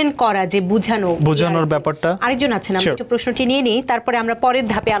মেইনটেইন করা, যে বোঝানোর ব্যাপারটা। আরেকজন আছেন, আমি একটু প্রশ্নটি নিয়ে নিই, তারপরে আমরা পরের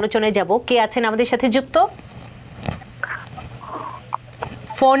ধাপে আলোচনায় যাব। কে আছেন আমাদের সাথে যুক্ত?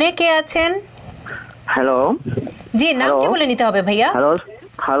 ফোনে কে আছেন? হ্যালো। জি, নামটি বলে নিতে হবে ভাইয়া।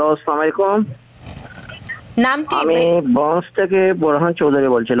 হ্যালো, আসসালামু আলাইকুম। নামটি? আমি বংশ থেকে বোরহান চৌধুরী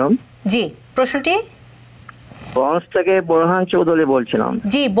বলছিলাম। জি, প্রশ্নটি? বংশ থেকে বোরহান চৌধুরী বলছিলাম।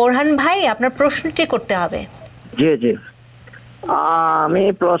 জি, বোরহান ভাই, আপনার প্রশ্নটি করতে হবে। জি, আমি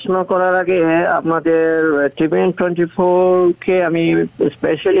প্রশ্ন করার আগে আপনাদের TBN 24 কে আমি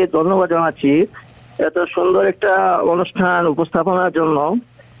স্পেশালি ধন্যবাদ জানাচ্ছি এত সুন্দর একটা অনুষ্ঠান উপস্থাপনার জন্য।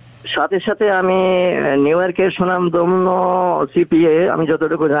 সাথে সাথে আমি নিউ ইয়র্কের সুনামধন্য সিপিএ আমি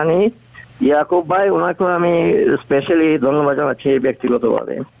যতটুকু জানি ইয়াকুব ভাই, ওনাকেও আমি স্পেশালি ধন্যবাদ জানাচ্ছি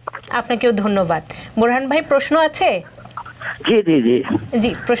ব্যক্তিগতভাবে। আপনাকেও ধন্যবাদ। বোরহান ভাই, প্রশ্ন আছে? জি,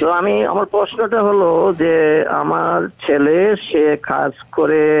 প্রশ্ন। আমার প্রশ্নটা হলো যে আমার ছেলে সে কাজ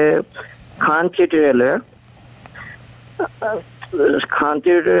করে খান চিটিরেলে,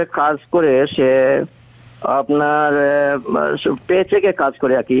 খান্তির কাজ করে সে আপনার পেচেকে কাজ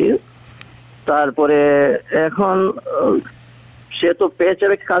করে আর কি। তারপরে এখন সে তো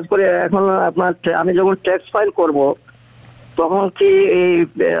পেচেকে কাজ করে, এখন আপনার আমি যখন ট্যাক্স ফাইল করব তখন কি এই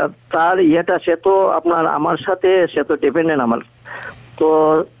তার ইয়েটা, সে তো আপনার আমার সাথে, সে তো ডিপেন্ডেন্ট আমার, তো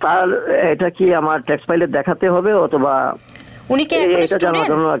তার এটা কি আমার ট্যাক্স ফাইলে দেখাতে হবে অথবা উনি কি এখন স্টুডেন্ট?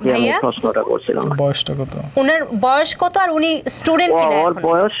 ভাইয়া প্রশ্নটা করছিলাম বয়সটা কত, ওনার বয়স কত, আর উনি স্টুডেন্ট কিনা? ওর এখন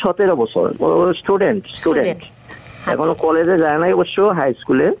বয়স 17 বছর, ও স্টুডেন্ট। এখনো কলেজে যায় নাই অবশ্য, হাই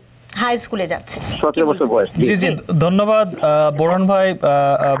স্কুলে যাচ্ছে। 17 বছর বয়স। জি জি, ধন্যবাদ বোরহান ভাই,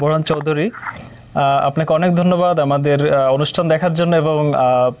 বোরহান চৌধুরী, আপনাকে অনেক ধন্যবাদ আমাদের অনুষ্ঠান দেখার জন্য এবং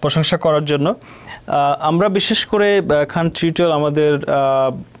প্রশংসা করার জন্য। আমরা বিশেষ করে খান টিউটোরিয়াল আমাদের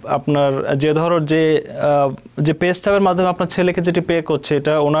আপনার যে ধরো যে পে স্ট্যাবের মাধ্যমে আপনার ছেলেকে যেটি পে করছে,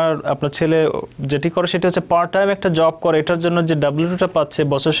 এটা আপনার ছেলে যেটি করে সেটা হচ্ছে পার্ট টাইম একটা জব করে, এটার জন্য যে ডাব্লিউটা পাচ্ছে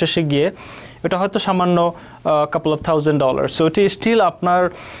বছর শেষে গিয়ে, এটা হয়তো সামান্য couple of $1,000। সো এটি স্টিল আপনার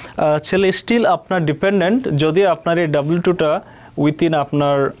ছেলে স্টিল আপনার ডিপেন্ডেন্ট। যদি আপনার এই ডাব্লিউটা উইথিন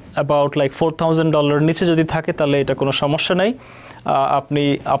আপনার অ্যাবাউট লাইক $4,000 নিচে যদি থাকে, তাহলে এটা কোনো সমস্যা নাই। আপনি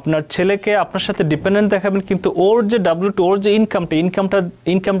আপনার ছেলেকে আপনার সাথে ডিপেন্ডেন্ট দেখাবেন, কিন্তু ওর যে ডাব্লিউটা, ওর যে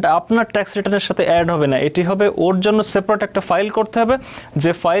ইনকামটা আপনার ট্যাক্স রিটার্নের সাথে অ্যাড হবে না। এটি হবে ওর জন্য সেপারেট একটা ফাইল করতে হবে,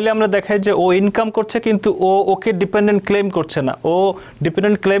 যে ফাইলে আমরা দেখাই যে ও ইনকাম করছে কিন্তু ওকে ডিপেন্ডেন্ট ক্লেম করছে না, ও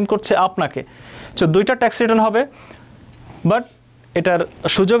ডিপেন্ডেন্ট ক্লেম করছে আপনাকে। সো দুইটা ট্যাক্স রিটার্ন হবে, বাট এটার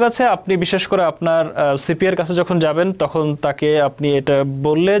সুযোগ আছে। আপনি বিশেষ করে আপনার সিপিআর কাছে যখন যাবেন, তখন তাকে আপনি এটা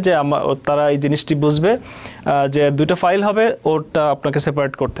বললে যে তারা এই জিনিসটি বুঝবে যে দুটো ফাইল হবে, ওটা আপনাকে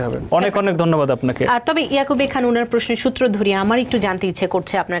সেপারেট করতে হবে। অনেক অনেক ধন্যবাদ আপনাকে। তবে ইয়াকুবে খান, ওনার প্রশ্নের সূত্র ধরে আমার একটু জানতে ইচ্ছে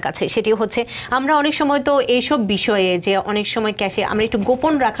করছে আপনার কাছে, সেটি হচ্ছে আমরা অনেক সময় তো এইসব বিষয়ে যে অনেক সময় ক্যাশে আমরা একটু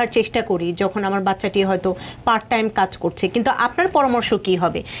গোপন রাখার চেষ্টা করি যখন আমার বাচ্চাটি হয়তো পার্ট টাইম কাজ করছে, কিন্তু আপনার পরামর্শ কি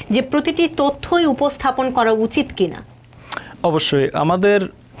হবে যে প্রতিটি তথ্যই উপস্থাপন করা উচিত কিনা? অবশ্যই আমাদের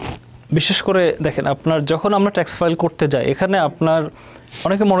বিশেষ করে দেখেন, আপনার যখন আমরা ট্যাক্স ফাইল করতে যাই, এখানে আপনার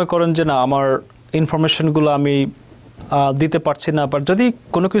অনেকে মনে করেন যে না, আমার ইনফরমেশনগুলো আমি দিতে পারছি না, বাট যদি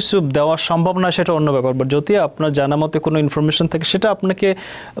কোনো কিছু দেওয়া সম্ভব না সেটা অন্য ব্যাপার, বাট যদি আপনার জানা মতে কোনো ইনফরমেশন থাকে সেটা আপনাকে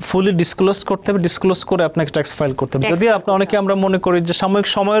ফুলি ডিসক্লোজ করতে হবে, ডিসক্লোজ করে আপনাকে ট্যাক্স ফাইল করতে হবে। যদি অনেকে আমরা মনে করি যে সাময়িক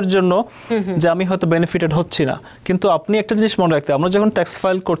সময়ের জন্য যে আমি হয়তো বেনিফিটেড হচ্ছি না, কিন্তু আপনি একটা জিনিস মনে রাখতে, আমরা যখন ট্যাক্স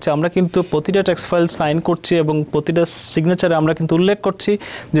ফাইল করছি, আমরা কিন্তু প্রতিটা ট্যাক্স ফাইল সাইন করছি এবং প্রতিটা সিগনেচারে আমরা কিন্তু উল্লেখ করছি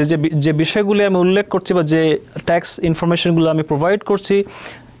যে বিষয়গুলি আমি উল্লেখ করছি বা যে ট্যাক্স ইনফরমেশনগুলো আমি প্রোভাইড করছি,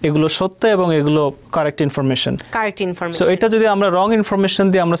 এগুলো সত্য এবং এগুলো কারেক্ট ইনফরমেশন। সো এটা যদি আমরা রং ইনফরমেশন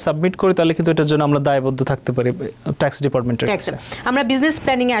দিয়ে আমরা সাবমিট করি, তাহলে কিন্তু এটার জন্য আমরা দায়বদ্ধ থাকতে পারি ট্যাক্স ডিপার্টমেন্টের কাছে। আমরা বিজনেস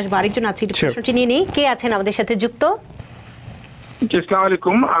প্ল্যানিং এ আসবো, আরেকজন আছে, প্রশ্নটি নিয়ে নেই। কে আছেন আমাদের সাথে যুক্ত? আসসালামু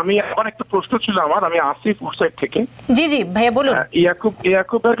আলাইকুম, আমি এখন একটা প্রশ্ন ছিল আমার, আমি আসিফ ওয়েবসাইট থেকে। জি জি ভাইয়া বলুন।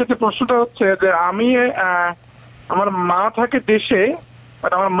 ইয়াকুবের কাছে প্রশ্নটা হচ্ছে যে আমি আমার মা থাকে দেশে,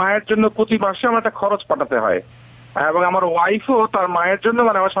 বাট আমার মায়ের জন্য প্রতি মাসে আমার একটা খরচ পাঠাতে হয়, এবং আমার ওয়াইফও তার মায়ের জন্য,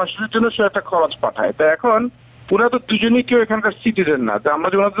 মানে আমার শাশুড়ির জন্য সে একটা খরচ পাঠায়। তো এখন ওরা তো দুজনেই কেউ এখানকার সিটিজেন না, তো আমরা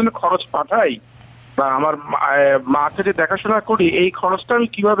যে ওনার জন্য খরচ পাঠাই বা আমার মাকে যে দেখাশোনা করি, এই খরচটা আমি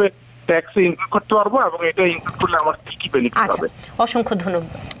কিভাবে ট্যাক্সে ইনক্লুড করতে পারবো এবং এটা ইনক্লুড করলে আমার কি কি বেনিফিট হবে? অসংখ্য ধন্যবাদ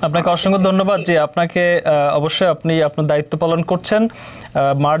আপনাকে, অসংখ্য ধন্যবাদ যে আপনাকে অবশ্যই আপনি আপনার দায়িত্ব পালন করছেন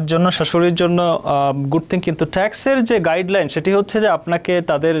মার জন্য, শাশুড়ির জন্য, গুড থিং। কিন্তু ট্যাক্সের যে গাইডলাইন সেটি হচ্ছে যে আপনাকে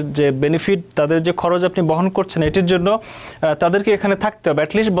তাদের যে বেনিফিট, তাদের যে খরচ আপনি বহন করছেন, এটির জন্য তাদেরকে এখানে থাকতে হবে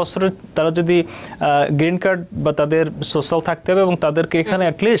অ্যাটলিস্ট বছরে, তারা যদি গ্রিন কার্ড বা তাদের সোশ্যাল থাকতে হবে এবং তাদেরকে এখানে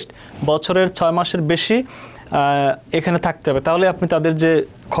অ্যাটলিস্ট বছরের 6 মাসের বেশি এখানে থাকতে হবে, তাহলে আপনি তাদের যে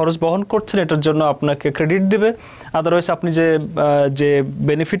খরচ বহন করছেন এটার জন্য আপনাকে ক্রেডিট দিবে। আদারওয়াইজ আপনি যে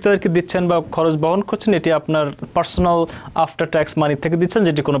বেনিফিট তাদেরকে দিচ্ছেন বা খরচ বহন করছেন, এটি আপনার পার্সোনাল আফটার ট্যাক্স মানি থেকে দিচ্ছেন,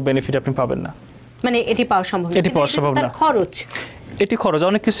 যেটি কোনো বেনিফিট আপনি পাবেন না। মানে এটি পাওয়া সম্ভব না, এটি পাওয়া সম্ভব না। খরচ, এটি খরচ,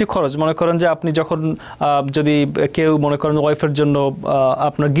 অনেক কিছুই খরচ। মনে করেন যে আপনি যখন যদি কেউ মনে করেন ওয়াইফের জন্য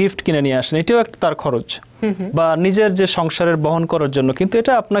আপনার গিফট কিনে নিয়ে আসেন, এটিও একটা তার খরচ, বা নিজের যে সংসারের বহন করার জন্য। কিন্তু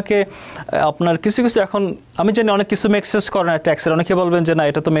এটা আপনাকে আপনার কিছু কিছু, এখন আমি জানি অনেক কিছু মেক সেন্স করে না ট্যাক্সের। অনেকে বলবেন যে না,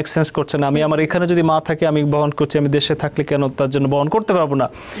 এটা তো মেক সেন্স করছে না, আমি আমার এখানে যদি মা থাকে আমি বহন করছি, আমি দেশে থাকলে কেন তার জন্য বহন করতে পারবো না?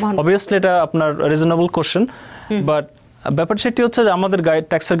 অবভিয়াসলি এটা আপনার রিজনেবল কোশ্চেন, বাট ব্যাপার সেটি হচ্ছে যে আমাদের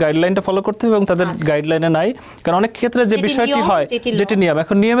ট্যাক্সের গাইডলাইনটা ফলো করতে হবে এবং তাদের গাইডলাইনে নাই, কারণ অনেক ক্ষেত্রে যে বিষয়টি হয়, যেটি নিয়ম,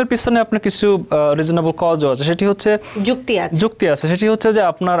 এখন নিয়মের পিছনে আপনার কিছু রিজনেবল কজও আছে, সেটি হচ্ছে যুক্তি আছে। সেটি হচ্ছে যে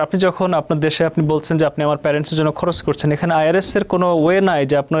আপনি যখন আপনার দেশে আপনি বলছেন যে আপনি আমার প্যারেন্টসের জন্য খরচ করছেন, এখানে আইআরএস এর কোনো ওয়ে নাই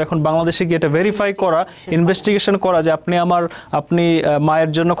যে আপনার এখন বাংলাদেশে গিয়ে এটা ভেরিফাই করা, ইনভেস্টিগেশন করা যে আপনি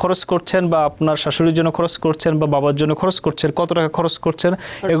মায়ের জন্য খরচ করছেন বা আপনার শাশুড়ির জন্য খরচ করছেন বা বাবার জন্য খরচ করছেন, কত টাকা খরচ করছেন,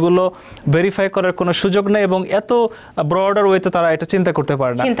 এগুলো ভেরিফাই করার কোনো সুযোগ নেই। এবং এত ব্রডার ওয়েতে তারা এটা চিন্তা করতে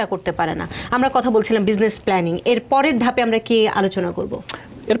পারে না। আমরা কথা বলছিলাম বিজনেস প্ল্যানিং, এর পরের ধাপে আমরা কি আলোচনা করব?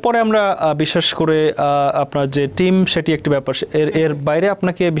 এরপরে আমরা বিশেষ করে আপনার যে টিম সেটি একটি ব্যাপার, এর বাইরে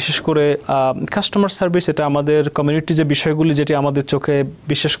আপনাকে বিশেষ করে কাস্টমার সার্ভিস, এটা আমাদের কমিউনিটি যে বিষয়গুলি যেটি আমাদের চোখে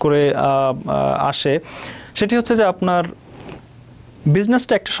বিশেষ করে আসে, সেটি হচ্ছে যে আপনার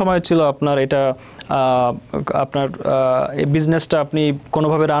বিজনেসটা একটা সময় ছিল আপনার এটা আপনার এই বিজনেসটা আপনি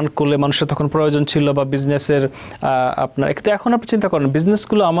কোনোভাবে রান করলে মানুষের তখন প্রয়োজন ছিল, বা বিজনেসের আপনার এখন আপনি চিন্তা করেন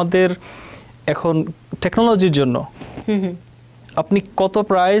বিজনেসগুলো আমাদের এখন টেকনোলজির জন্য আপনি কত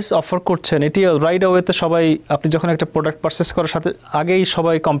প্রাইস অফার করছেন, এটি রাইট অ্যাওয়েতে সবাই, আপনি যখন একটা প্রোডাক্ট পারচেস করার সাথে আগেই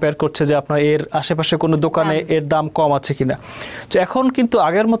সবাই কম্পেয়ার করছে যে আপনার এর আশেপাশে কোনো দোকানে এর দাম কম আছে কিনা। তো এখন কিন্তু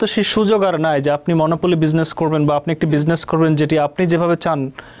আগের মতো সেই সুযোগ আর নাই যে আপনি মনোপলি বিজনেস করবেন বা আপনি একটি বিজনেস করবেন যেটি আপনি যেভাবে চান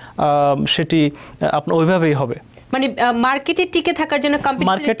সেটি আপনার ওইভাবেই হবে। মানে মার্কেটে টিকে থাকার জন্য,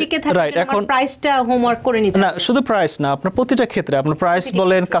 কম্পিটিশনে টিকে থাকার জন্য এখন প্রাইসটা হোমওয়ার্ক করে নিতে না, শুধু প্রাইস না, আপনার প্রতিটা ক্ষেত্রে আপনার প্রাইস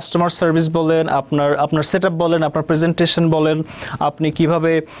বলেন, কাস্টমার সার্ভিস বলেন, আপনার সেটআপ বলেন, আপনার প্রেজেন্টেশন বলেন, আপনি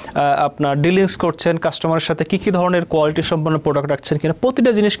কিভাবে আপনার ডিলিংস করছেন কাস্টমারের সাথে, কি কি ধরনের কোয়ালিটি সম্পন্ন প্রোডাক্ট রাখছেন কিনা,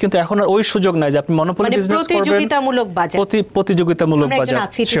 প্রতিটা জিনিস কিন্তু এখন আর ওই সুযোগ নাই যে আপনি মনোপলি বিজনেস করবেন। প্রতিযোগিতামূলক বাজার, প্রতিযোগিতামূলক বাজার।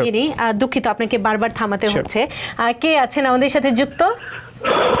 দুঃখিত আপনাকে বারবার থামাতে হচ্ছে। কে আছেন আমাদের সাথে যুক্ত?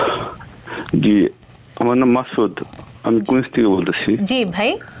 জি, আমার নাম মাসুদ, আমি কুইন্স থেকে বলতেছি। জি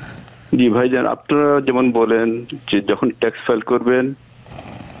ভাই। জি ভাইজান, আপনারা যেমন বলেন যে যখন ট্যাক্স ফাইল করবেন,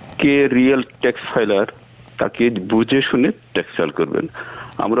 কে রিয়েল ট্যাক্স ফাইলার তাকে বুঝে শুনে ট্যাক্স ফাইল করবেন।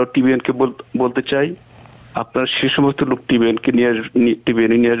 আমরাও টিবিএন কে বলতে চাই, আপনার সে সমস্ত লোক টিবিএন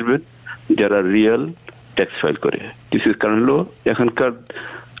নিয়ে আসবেন যারা রিয়েল ট্যাক্স ফাইল করে। দিস ইজ কারণ হলো এখনকার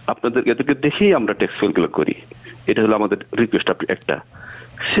আপনাদের এদেরকে দেখেই আমরা ট্যাক্স ফাইল গুলো করি। এটা হলো আমাদের রিকোয়েস্ট একটা।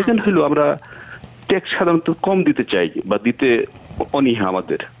 সেকেন্ড হলো আমরা ট্যাক্স সাধারণত কম দিতে চাই বা দিতে অনীহা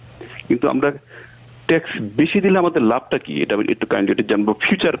আমাদের, কিন্তু আমরা ট্যাক্স বেশি দিলে আমাদের লাভটা কি এটা একটু কাইন্ডলি জানবো।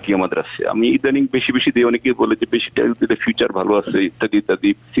 ফিউচার কি আমাদের আছে? আমি ইদানিং বেশি দিয়ে অনেকে বলে যে বেশি ট্যাক্স দিলে ফিউচার ভালো আছে ইত্যাদি ইত্যাদি,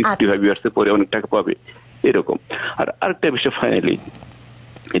 65 ইয়ার্সের পরে অনেক টাকা পাবে এরকম। আর আরেকটা বিষয় ফাইনালি,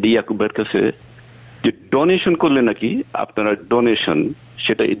 এটি ইয়াকুব ভাইয়ের কাছে, যে ডোনেশন করলে নাকি আপনারা ডোনেশন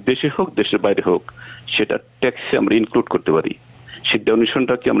সেটা দেশে হোক দেশের বাইরে হোক সেটা ট্যাক্সে আমরা ইনক্লুড করতে পারি। সেই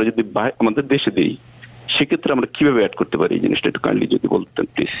ডোনেশনটা কি আমরা যদি আমাদের দেশে দিই সেক্ষেত্রে আমরা কিভাবে অ্যাড করতে পারি এই জিনিসটা একটু কাইন্ডলি যদি বলতেন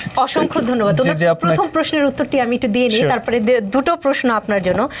প্লিজ। অসংখ্য ধন্যবাদ। প্রথম প্রশ্নের উত্তরটি আমি একটু দিয়ে নিই, তারপরে দুটো প্রশ্ন আপনার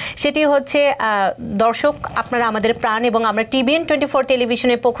জন্য। সেটি হচ্ছে দর্শক আপনারা আমাদের প্রাণ, এবং আমরা TBN 24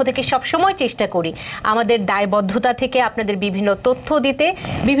 টেলিভিশনের পক্ষ থেকে সবসময় চেষ্টা করি আমাদের দায়বদ্ধতা থেকে আপনাদের বিভিন্ন তথ্য দিতে,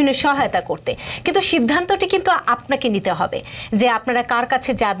 বিভিন্ন সহায়তা করতে, কিন্তু সিদ্ধান্তটি কিন্তু আপনাকে নিতে হবে যে আপনারা কার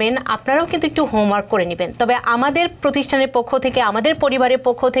কাছে যাবেন। আপনারাও কিন্তু একটু হোমওয়ার্ক করে নেবেন। তবে আমাদের প্রতিষ্ঠানের পক্ষ থেকে, আমাদের পরিবারের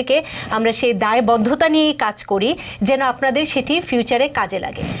পক্ষ থেকে আমরা সেই দায়বদ্ধতা নিয়ে কাজ করি যেন আপনাদের সেটি ফিউচারে কাজে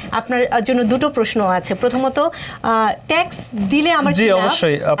লাগে। আপনার জন্য দুটো প্রশ্ন আছে। প্রথমত, ট্যাক্স দিলে আমার জি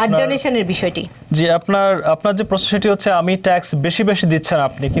অবশ্যই ডোনেশনের বিষয়টি। জি, আপনার যে প্রশ্ন সেটি হচ্ছে আমি ট্যাক্স বেশি দিচ্ছেন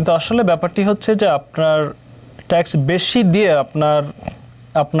আপনি, কিন্তু আসলে ব্যাপারটি হচ্ছে যে আপনার ট্যাক্স বেশি দিয়ে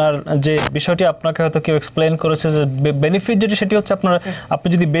আপনার যে বিষয়টি আপনাকে হয়তো কেউ এক্সপ্লেইন করেছে যে বেনিফিট যেটি, সেটি হচ্ছে আপনি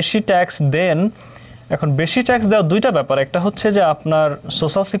যদি বেশি ট্যাক্স দেন, এখন বেশি ট্যাক্স দেওয়ার দুইটা ব্যাপার। একটা হচ্ছে যে আপনার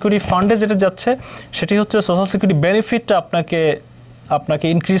সোশ্যাল সিকিউরিটি ফান্ডে যেটা যাচ্ছে সেটি হচ্ছে সোশ্যাল সিকিউরিটি বেনিফিটটা আপনাকে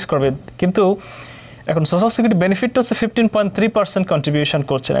ইনক্রিজ করবে, কিন্তু এখন সোশ্যাল সিকিউরিটি বেনিফিটটা হচ্ছে 15.3% কন্ট্রিবিউশন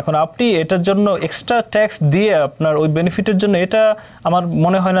করছেন। এখন আপনি এটার জন্য এক্সট্রা ট্যাক্স দিয়ে আপনার ওই বেনিফিটের জন্য, এটা আমার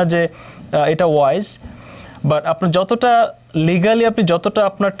মনে হয় না যে এটা ওয়াইজ। বাট আপনার যতটা লিগালি আপনি যতটা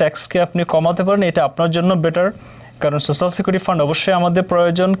আপনার ট্যাক্সকে আপনি কমাতে পারেন এটা আপনার জন্য বেটার, কারণ সোশ্যাল সিকিউরিটি ফান্ড অবশ্যই আমাদের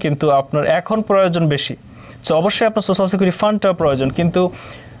প্রয়োজন, কিন্তু আপনার এখন প্রয়োজন বেশি। সো অবশ্যই আপনার সোশ্যাল সিকিউরিটি ফান্ডটাও প্রয়োজন, কিন্তু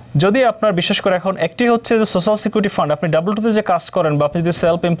যদি আপনার বিশেষ করে এখন একটি হচ্ছে যে সোশ্যাল সিকিউরিটি ফান্ড, আপনি W2 তে যে কাজ করেন বা আপনি যদি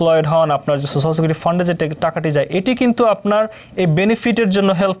সেলফ এমপ্লয়েড হন, আপনার যে সোশ্যাল সিকিউরিটি ফান্ডে যে টাকাটি যায় এটি কিন্তু আপনার এই বেনিফিটের জন্য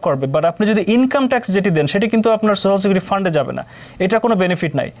হেল্প করবে। বাট আপনি যদি ইনকাম ট্যাক্স যেটি দেন সেটি কিন্তু আপনার সোশ্যাল সিকিউরিটি ফান্ডে যাবে না, এটা কোনো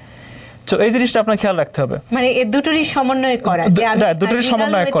বেনিফিট নাই। তো এই জিনিসটা আপনার খেয়াল রাখতে হবে, মানে এই দুটোরই সমন্বয় করা, যে আমি দুটোরই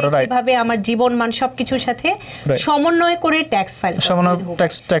সমন্বয় করা, রাইট, কিভাবে আমার জীবন মান সবকিছুর সাথে সমন্বয় করে ট্যাক্স ফাইল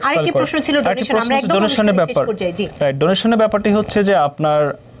ট্যাক্স ফাইল। আরেকটি প্রশ্ন ছিল ডোনেশন, আমরা একদম ডোনেশনের ব্যাপার, রাইট। ডোনেশনের ব্যাপারটি হচ্ছে যে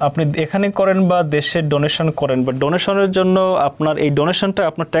আপনি এখানে করেন বা দেশে ডোনেশন করেন, বা ডোনেশনের জন্য আপনার এই ডোনেশনটা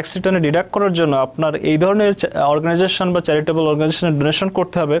আপনার ট্যাক্স রিটার্নে ডিডাক্ট করার জন্য আপনার এই ধরনের অর্গানাইজেশন বা চ্যারিটেবল অর্গানাইজেশনে ডোনেশন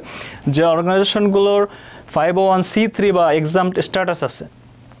করতে হবে যে অর্গানাইজেশনগুলোর 501(c)(3 বা এক্সাম্পট স্ট্যাটাস আছে।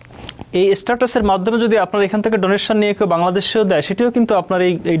 এই স্ট্যাটাসের মাধ্যমে যদি আপনার এখান থেকে ডোনেশন নিয়ে কেউ বাংলাদেশেও দেয়, সেটিও কিন্তু আপনার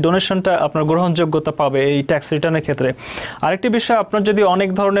এই ডোনেশনটা আপনার গ্রহণযোগ্যতা পাবে এই ট্যাক্স রিটার্নের ক্ষেত্রে। আরেকটি বিষয়, আপনার যদি অনেক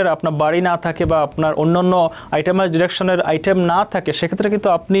ধরনের আপনার বাড়ি না থাকে বা আপনার অন্যান্য আইটেমের ডিরেকশনের আইটেম না থাকে, সেক্ষেত্রে কিন্তু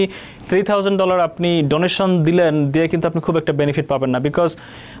আপনি $3,000 আপনি ডোনেশন দিয়ে কিন্তু আপনি খুব একটা বেনিফিট পাবেন না, বিকজ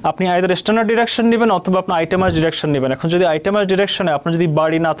আপনি আইদার স্ট্যান্ডার্ড ডিরেকশন নেবেন অথবা আপনার আইটেমাইজ ডিরেকশন নেবেন। এখন যদি আইটেমাইজ ডিরেকশনে আপনার যদি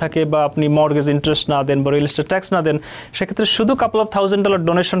বাড়ি না থাকে বা আপনি মর্গেজ ইন্টারেস্ট না দেন বা রিয়েল এস্টেট ট্যাক্স না দেন, সেক্ষেত্রে শুধু $2,000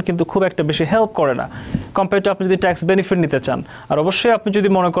 ডোনেশন কিন্তু খুব একটা বেশি হেল্প করে না কম্পেয়ার টু আপনি যদি ট্যাক্স বেনিফিট নিতে চান। আর অবশ্যই আপনি যদি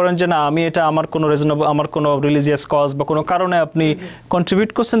মনে করেন যে না, আমি এটা আমার কোনো রিলিজিয়াস কজ বা কোনো কারণে আপনি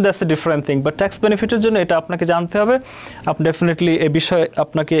কন্ট্রিবিউট করছেন, that's a different thing. But tax বেনিফিটের জন্য এটা আপনাকে জানতে হবে, আপনি ডেফিনেটলি এই বিষয়ে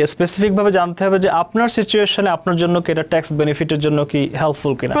আপনাকে স্পেসিফিকভাবে জানতে হবে যে আপনার সিচুয়েশনে আপনার জন্য কি এটা ট্যাক্স বেনিফিটের জন্য কি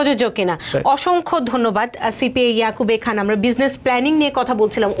হেল্পফুল কিনা, প্রযোজ্য কিনা। অসংখ্য ধন্যবাদ সিপিএ ইয়াকুবে খান। আমরা বিজনেস প্ল্যানিং নিয়ে কথা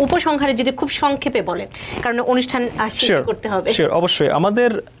বলছিলাম, উপসংহারে যদি খুব সংক্ষেপে বলেন, কারণ অনুষ্ঠান শেষ করতে হবে। শিওর, অবশ্যই। আমাদের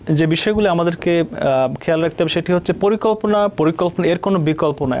যে বিষয়গুলো আমাদেরকে খেয়াল রাখতে হবে সেটি হচ্ছে পরিকল্পনা এর কোনো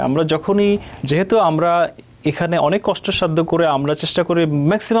বিকল্প নয়। আমরা যখনই, যেহেতু আমরা এখানে অনেক কষ্টসাধ্য করে আমরা চেষ্টা করি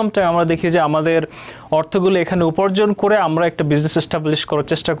ম্যাক্সিমাম টাইম, আমরা দেখি যে আমাদের অর্থগুলো এখানে উপার্জন করে আমরা একটা বিজনেস এস্টাবলিশ করার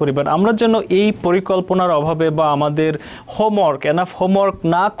চেষ্টা করি, বাট আমরা যেন এই পরিকল্পনার অভাবে বা আমাদের এনাফ হোমওয়ার্ক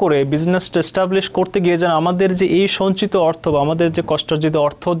না করে বিজনেসটা এস্টাবলিশ করতে গিয়ে যেন আমাদের যে এই সঞ্চিত অর্থ বা আমাদের যে কষ্টার্জিত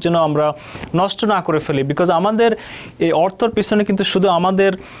অর্থ যেন আমরা নষ্ট না করে ফেলি। বিকজ আমাদের এই অর্থর পিছনে কিন্তু শুধু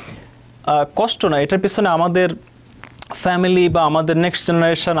আমাদের কষ্ট না, এটার পিছনে আমাদের ফ্যামিলি বা আমাদের নেক্সট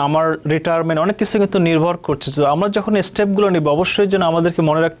জেনারেশন, আমার রিটায়ারমেন্ট, অনেক কিছু কিন্তু নির্ভর করছে। তো আমরা যখন স্টেপগুলো নিব, অবশ্যই যেন আমাদেরকে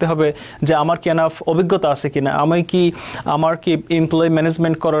মনে রাখতে হবে যে আমার কি এনাফ অভিজ্ঞতা আছে কিনা, আমার কি এমপ্লয়ি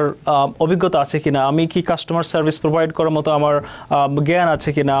ম্যানেজমেন্ট করার অভিজ্ঞতা আছে কিনা, আমি কি কাস্টমার সার্ভিস প্রোভাইড করার মতো আমার জ্ঞান আছে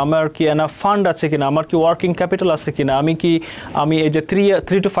কিনা, আমার কি এনাফ ফান্ড আছে কিনা, আমার কি ওয়ার্কিং ক্যাপিটাল আছে কিনা, আমি এই যে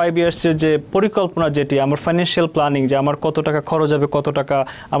 3 to 5 ইয়ার্সের যে পরিকল্পনা, যেটি আমার ফাইন্যান্সিয়াল প্ল্যানিং, যে আমার কত টাকা খরচ হবে, কত টাকা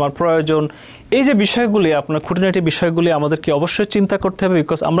আমার প্রয়োজন, এই যে বিষয়গুলি, আপনার খুঁটিনাটি বিষয়গুলি আমাদেরকে অবশ্যই চিন্তা করতে হবে।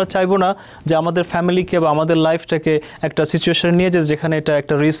 বিকজ আমরা চাইবো না যে আমাদের ফ্যামিলিকে বা আমাদের লাইফটাকে একটা সিচুয়েশনে নিয়ে যায় যেখানে এটা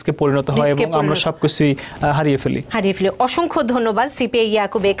একটা রিস্কে পরিণত হয় এবং আমরা সবকিছুই হারিয়ে ফেলি। অসংখ্য ধন্যবাদ সিপিএ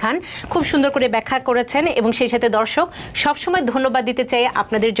ইয়াকুবে খান, খুব সুন্দর করে ব্যাখ্যা করেছেন। এবং সেই সাথে দর্শক, সবসময় ধন্যবাদ দিতে চাই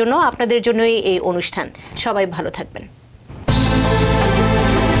আপনাদের জন্যই এই অনুষ্ঠান। সবাই ভালো থাকবেন।